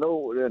things. I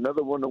know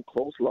another one of them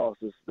close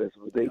losses. That's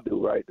what they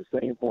do, right? The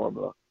same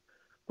formula.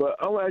 But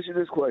I want to ask you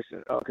this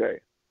question. Okay.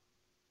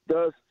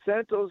 Does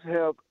Santos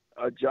have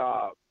a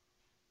job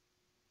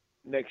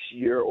next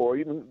year or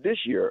even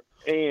this year?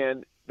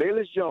 And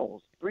Bayless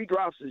Jones, 3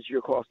 drops this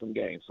year cost them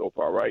games so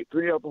far, right?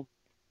 3 of them.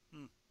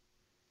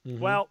 Mm-hmm.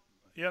 Well,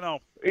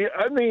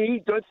 I mean, he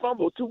does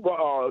fumble two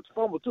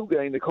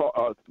games.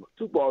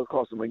 2 balls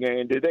cost him a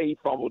game. Today he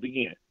fumbled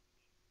again.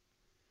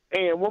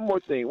 And one more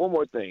thing.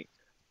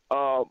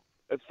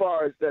 As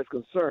far as that's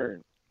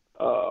concerned,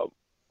 why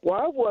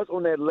was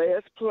on that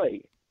last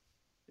play,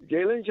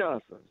 Jalen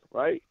Johnson,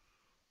 right?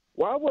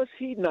 Why was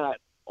he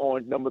not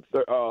on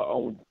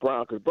on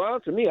Brown? Because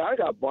Brown, to me,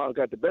 Brown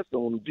got the best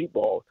on the deep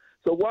ball.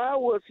 So why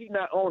was he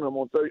not on him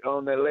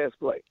on that last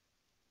play?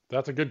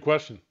 That's a good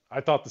question.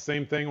 I thought the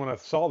same thing when I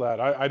saw that.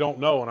 I don't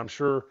know, and I'm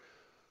sure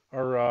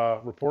our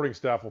reporting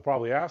staff will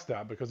probably ask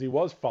that because he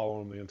was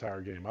following him the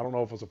entire game. I don't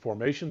know if it was a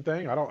formation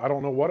thing. I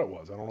don't know what it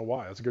was. I don't know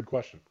why. That's a good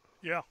question.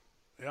 Yeah.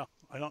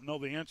 I don't know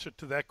the answer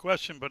to that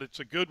question, but it's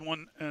a good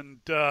one. And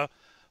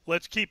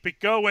let's keep it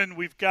going.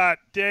 We've got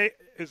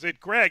is it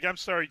Greg? I'm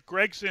sorry.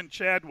 Greg's in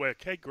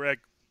Chadwick. Hey, Greg.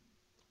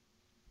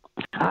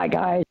 Hi,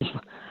 guys.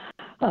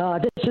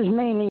 This is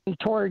mainly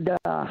toward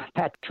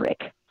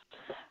Patrick.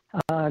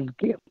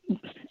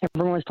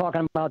 Everyone's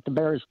talking about the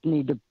Bears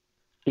need to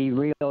be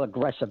real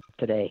aggressive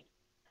today.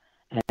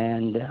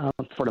 And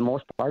for the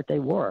most part, they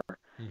were.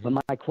 Mm-hmm.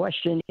 But my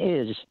question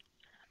is,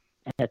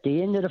 at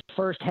the end of the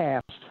first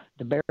half,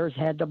 the Bears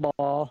had the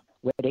ball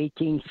with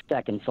 18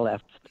 seconds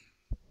left.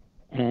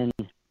 And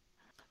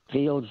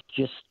Fields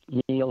just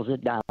kneels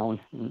it down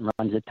and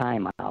runs a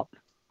timeout.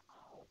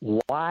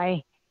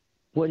 Why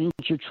wouldn't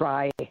you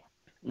try,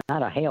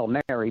 not a Hail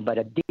Mary, but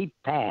a deep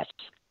pass?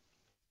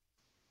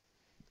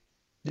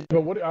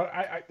 But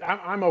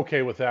I'm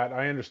okay with that.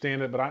 I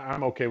understand it, but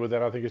I'm okay with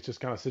that. I think it's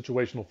just kind of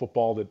situational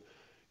football that,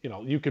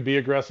 you could be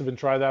aggressive and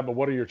try that, but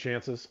what are your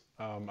chances?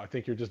 I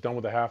think you're just done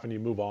with the half and you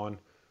move on.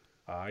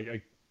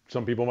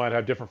 Some people might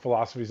have different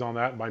philosophies on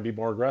that, might be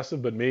more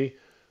aggressive, but me,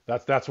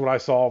 that's what I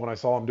saw when I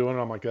saw him doing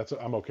it. I'm like,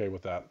 I'm okay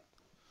with that.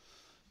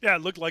 Yeah,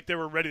 it looked like they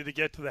were ready to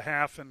get to the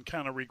half and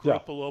kind of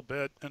regroup a little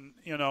bit. And,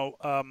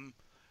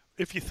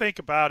 if you think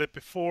about it,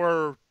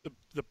 before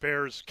the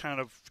Bears kind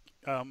of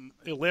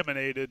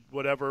eliminated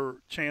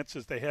whatever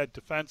chances they had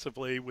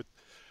defensively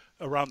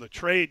around the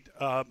trade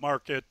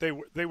market,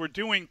 they were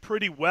doing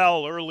pretty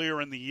well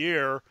earlier in the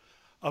year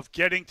of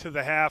getting to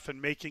the half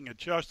and making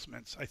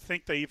adjustments. I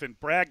think they even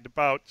bragged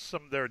about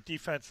some of their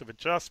defensive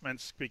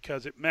adjustments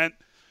because it meant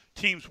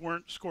teams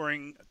weren't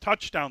scoring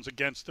touchdowns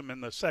against them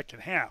in the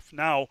second half.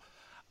 Now,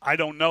 I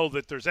don't know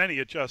that there's any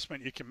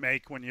adjustment you can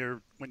make when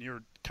you're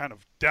kind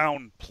of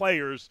down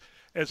players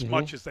as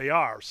much as they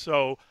are.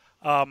 So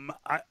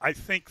I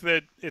think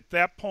that at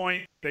that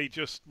point they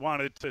just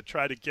wanted to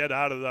try to get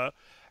out of the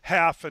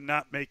half and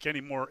not make any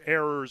more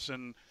errors.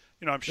 And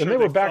I'm sure and they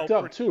were backed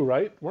up too,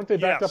 right? Weren't they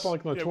backed up on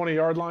the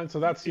 20-yard line?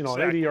 So that's an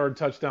 80-yard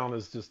touchdown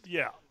is just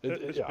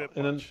it's a bit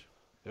and much.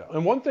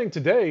 And one thing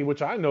today,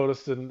 which I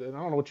noticed, and I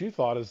don't know what you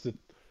thought, is that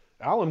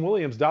Alan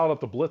Williams dialed up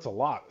the blitz a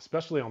lot,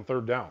 especially on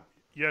third down.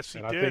 Yes, he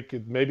did. I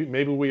think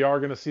maybe we are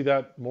going to see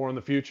that more in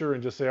the future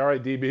and just say, all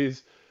right,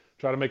 DBs,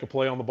 try to make a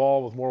play on the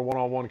ball with more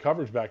one-on-one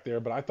coverage back there.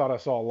 But I thought I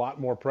saw a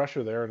lot more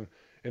pressure there, and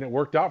it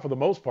worked out for the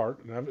most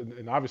part.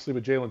 And obviously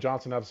with Jalen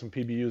Johnson having some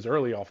PBUs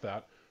early off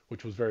that,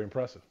 which was very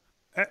impressive.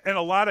 And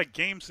a lot of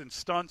games and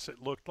stunts,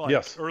 it looked like.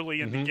 Yes.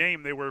 Early in the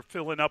game. They were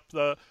filling up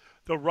the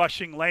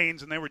rushing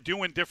lanes, and they were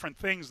doing different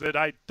things that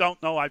I don't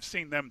know I've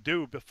seen them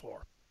do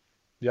before.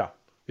 Yeah,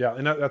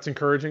 and that's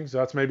encouraging. So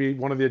that's maybe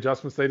one of the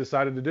adjustments they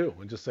decided to do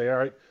and just say, all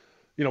right,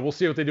 we'll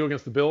see what they do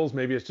against the Bills.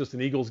 Maybe it's just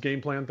an Eagles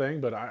game plan thing,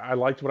 but I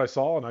liked what I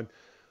saw, and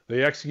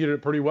they executed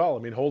it pretty well. I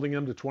mean, holding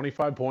them to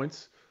 25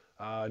 points,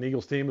 an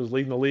Eagles team who's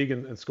leading the league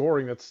in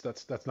scoring, that's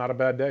not a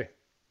bad day.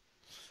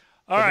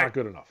 All right. Not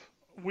good enough.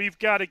 We've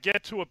got to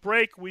get to a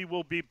break. We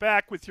will be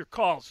back with your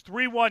calls.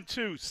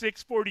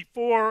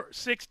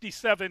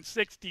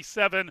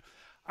 312-644-6767.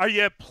 Are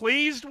you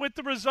pleased with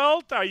the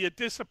result? Are you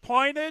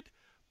disappointed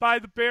by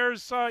the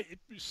Bears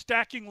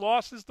stacking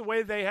losses the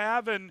way they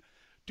have? And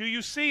do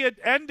you see it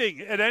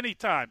ending at any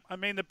time? I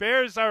mean, the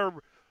Bears are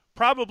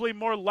probably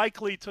more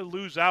likely to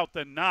lose out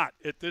than not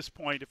at this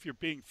point, if you're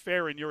being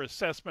fair in your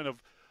assessment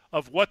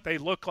of what they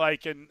look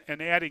like and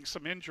adding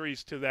some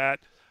injuries to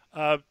that.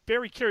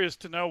 Very curious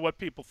to know what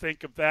people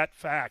think of that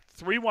fact.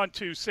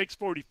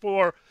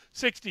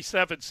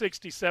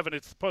 312-644-6767.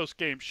 It's the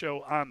post-game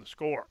show on The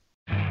Score.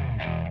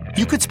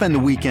 You could spend the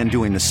weekend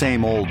doing the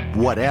same old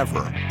whatever,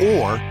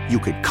 or you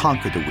could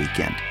conquer the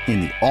weekend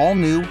in the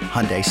all-new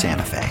Hyundai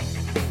Santa Fe.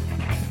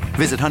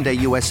 Visit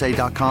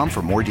HyundaiUSA.com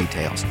for more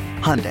details.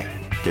 Hyundai,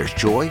 there's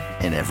joy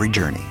in every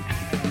journey.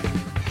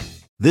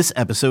 This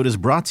episode is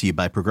brought to you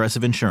by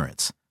Progressive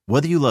Insurance.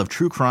 Whether you love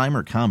true crime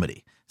or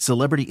comedy,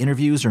 celebrity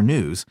interviews or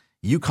news,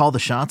 you call the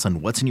shots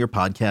on what's in your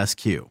podcast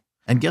queue.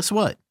 And guess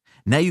what?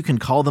 Now you can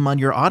call them on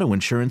your auto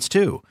insurance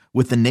too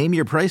with the Name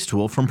Your Price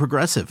tool from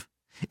Progressive.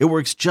 It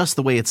works just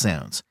the way it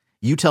sounds.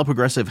 You tell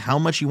Progressive how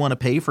much you want to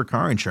pay for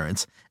car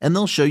insurance, and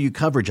they'll show you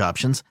coverage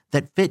options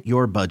that fit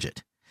your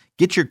budget.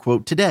 Get your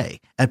quote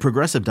today at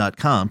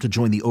Progressive.com to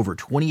join the over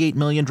 28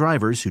 million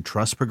drivers who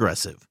trust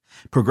Progressive.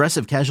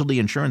 Progressive Casualty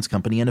Insurance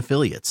Company and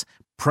Affiliates.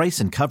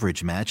 Price and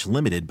coverage match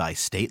limited by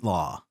state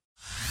law.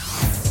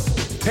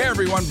 Hey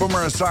everyone, Boomer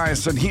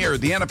Esiason here.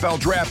 The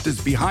NFL Draft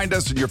is behind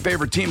us and your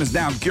favorite team is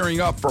now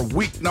gearing up for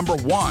week number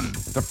 1.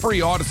 The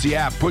free Odyssey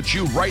app puts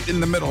you right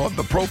in the middle of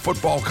the pro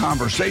football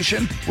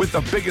conversation with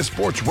the biggest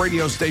sports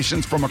radio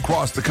stations from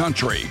across the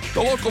country.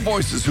 The local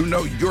voices who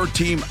know your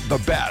team the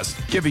best,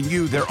 giving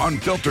you their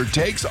unfiltered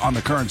takes on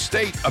the current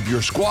state of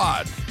your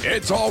squad.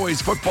 It's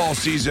always football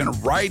season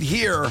right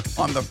here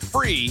on the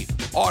free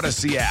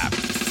Odyssey app.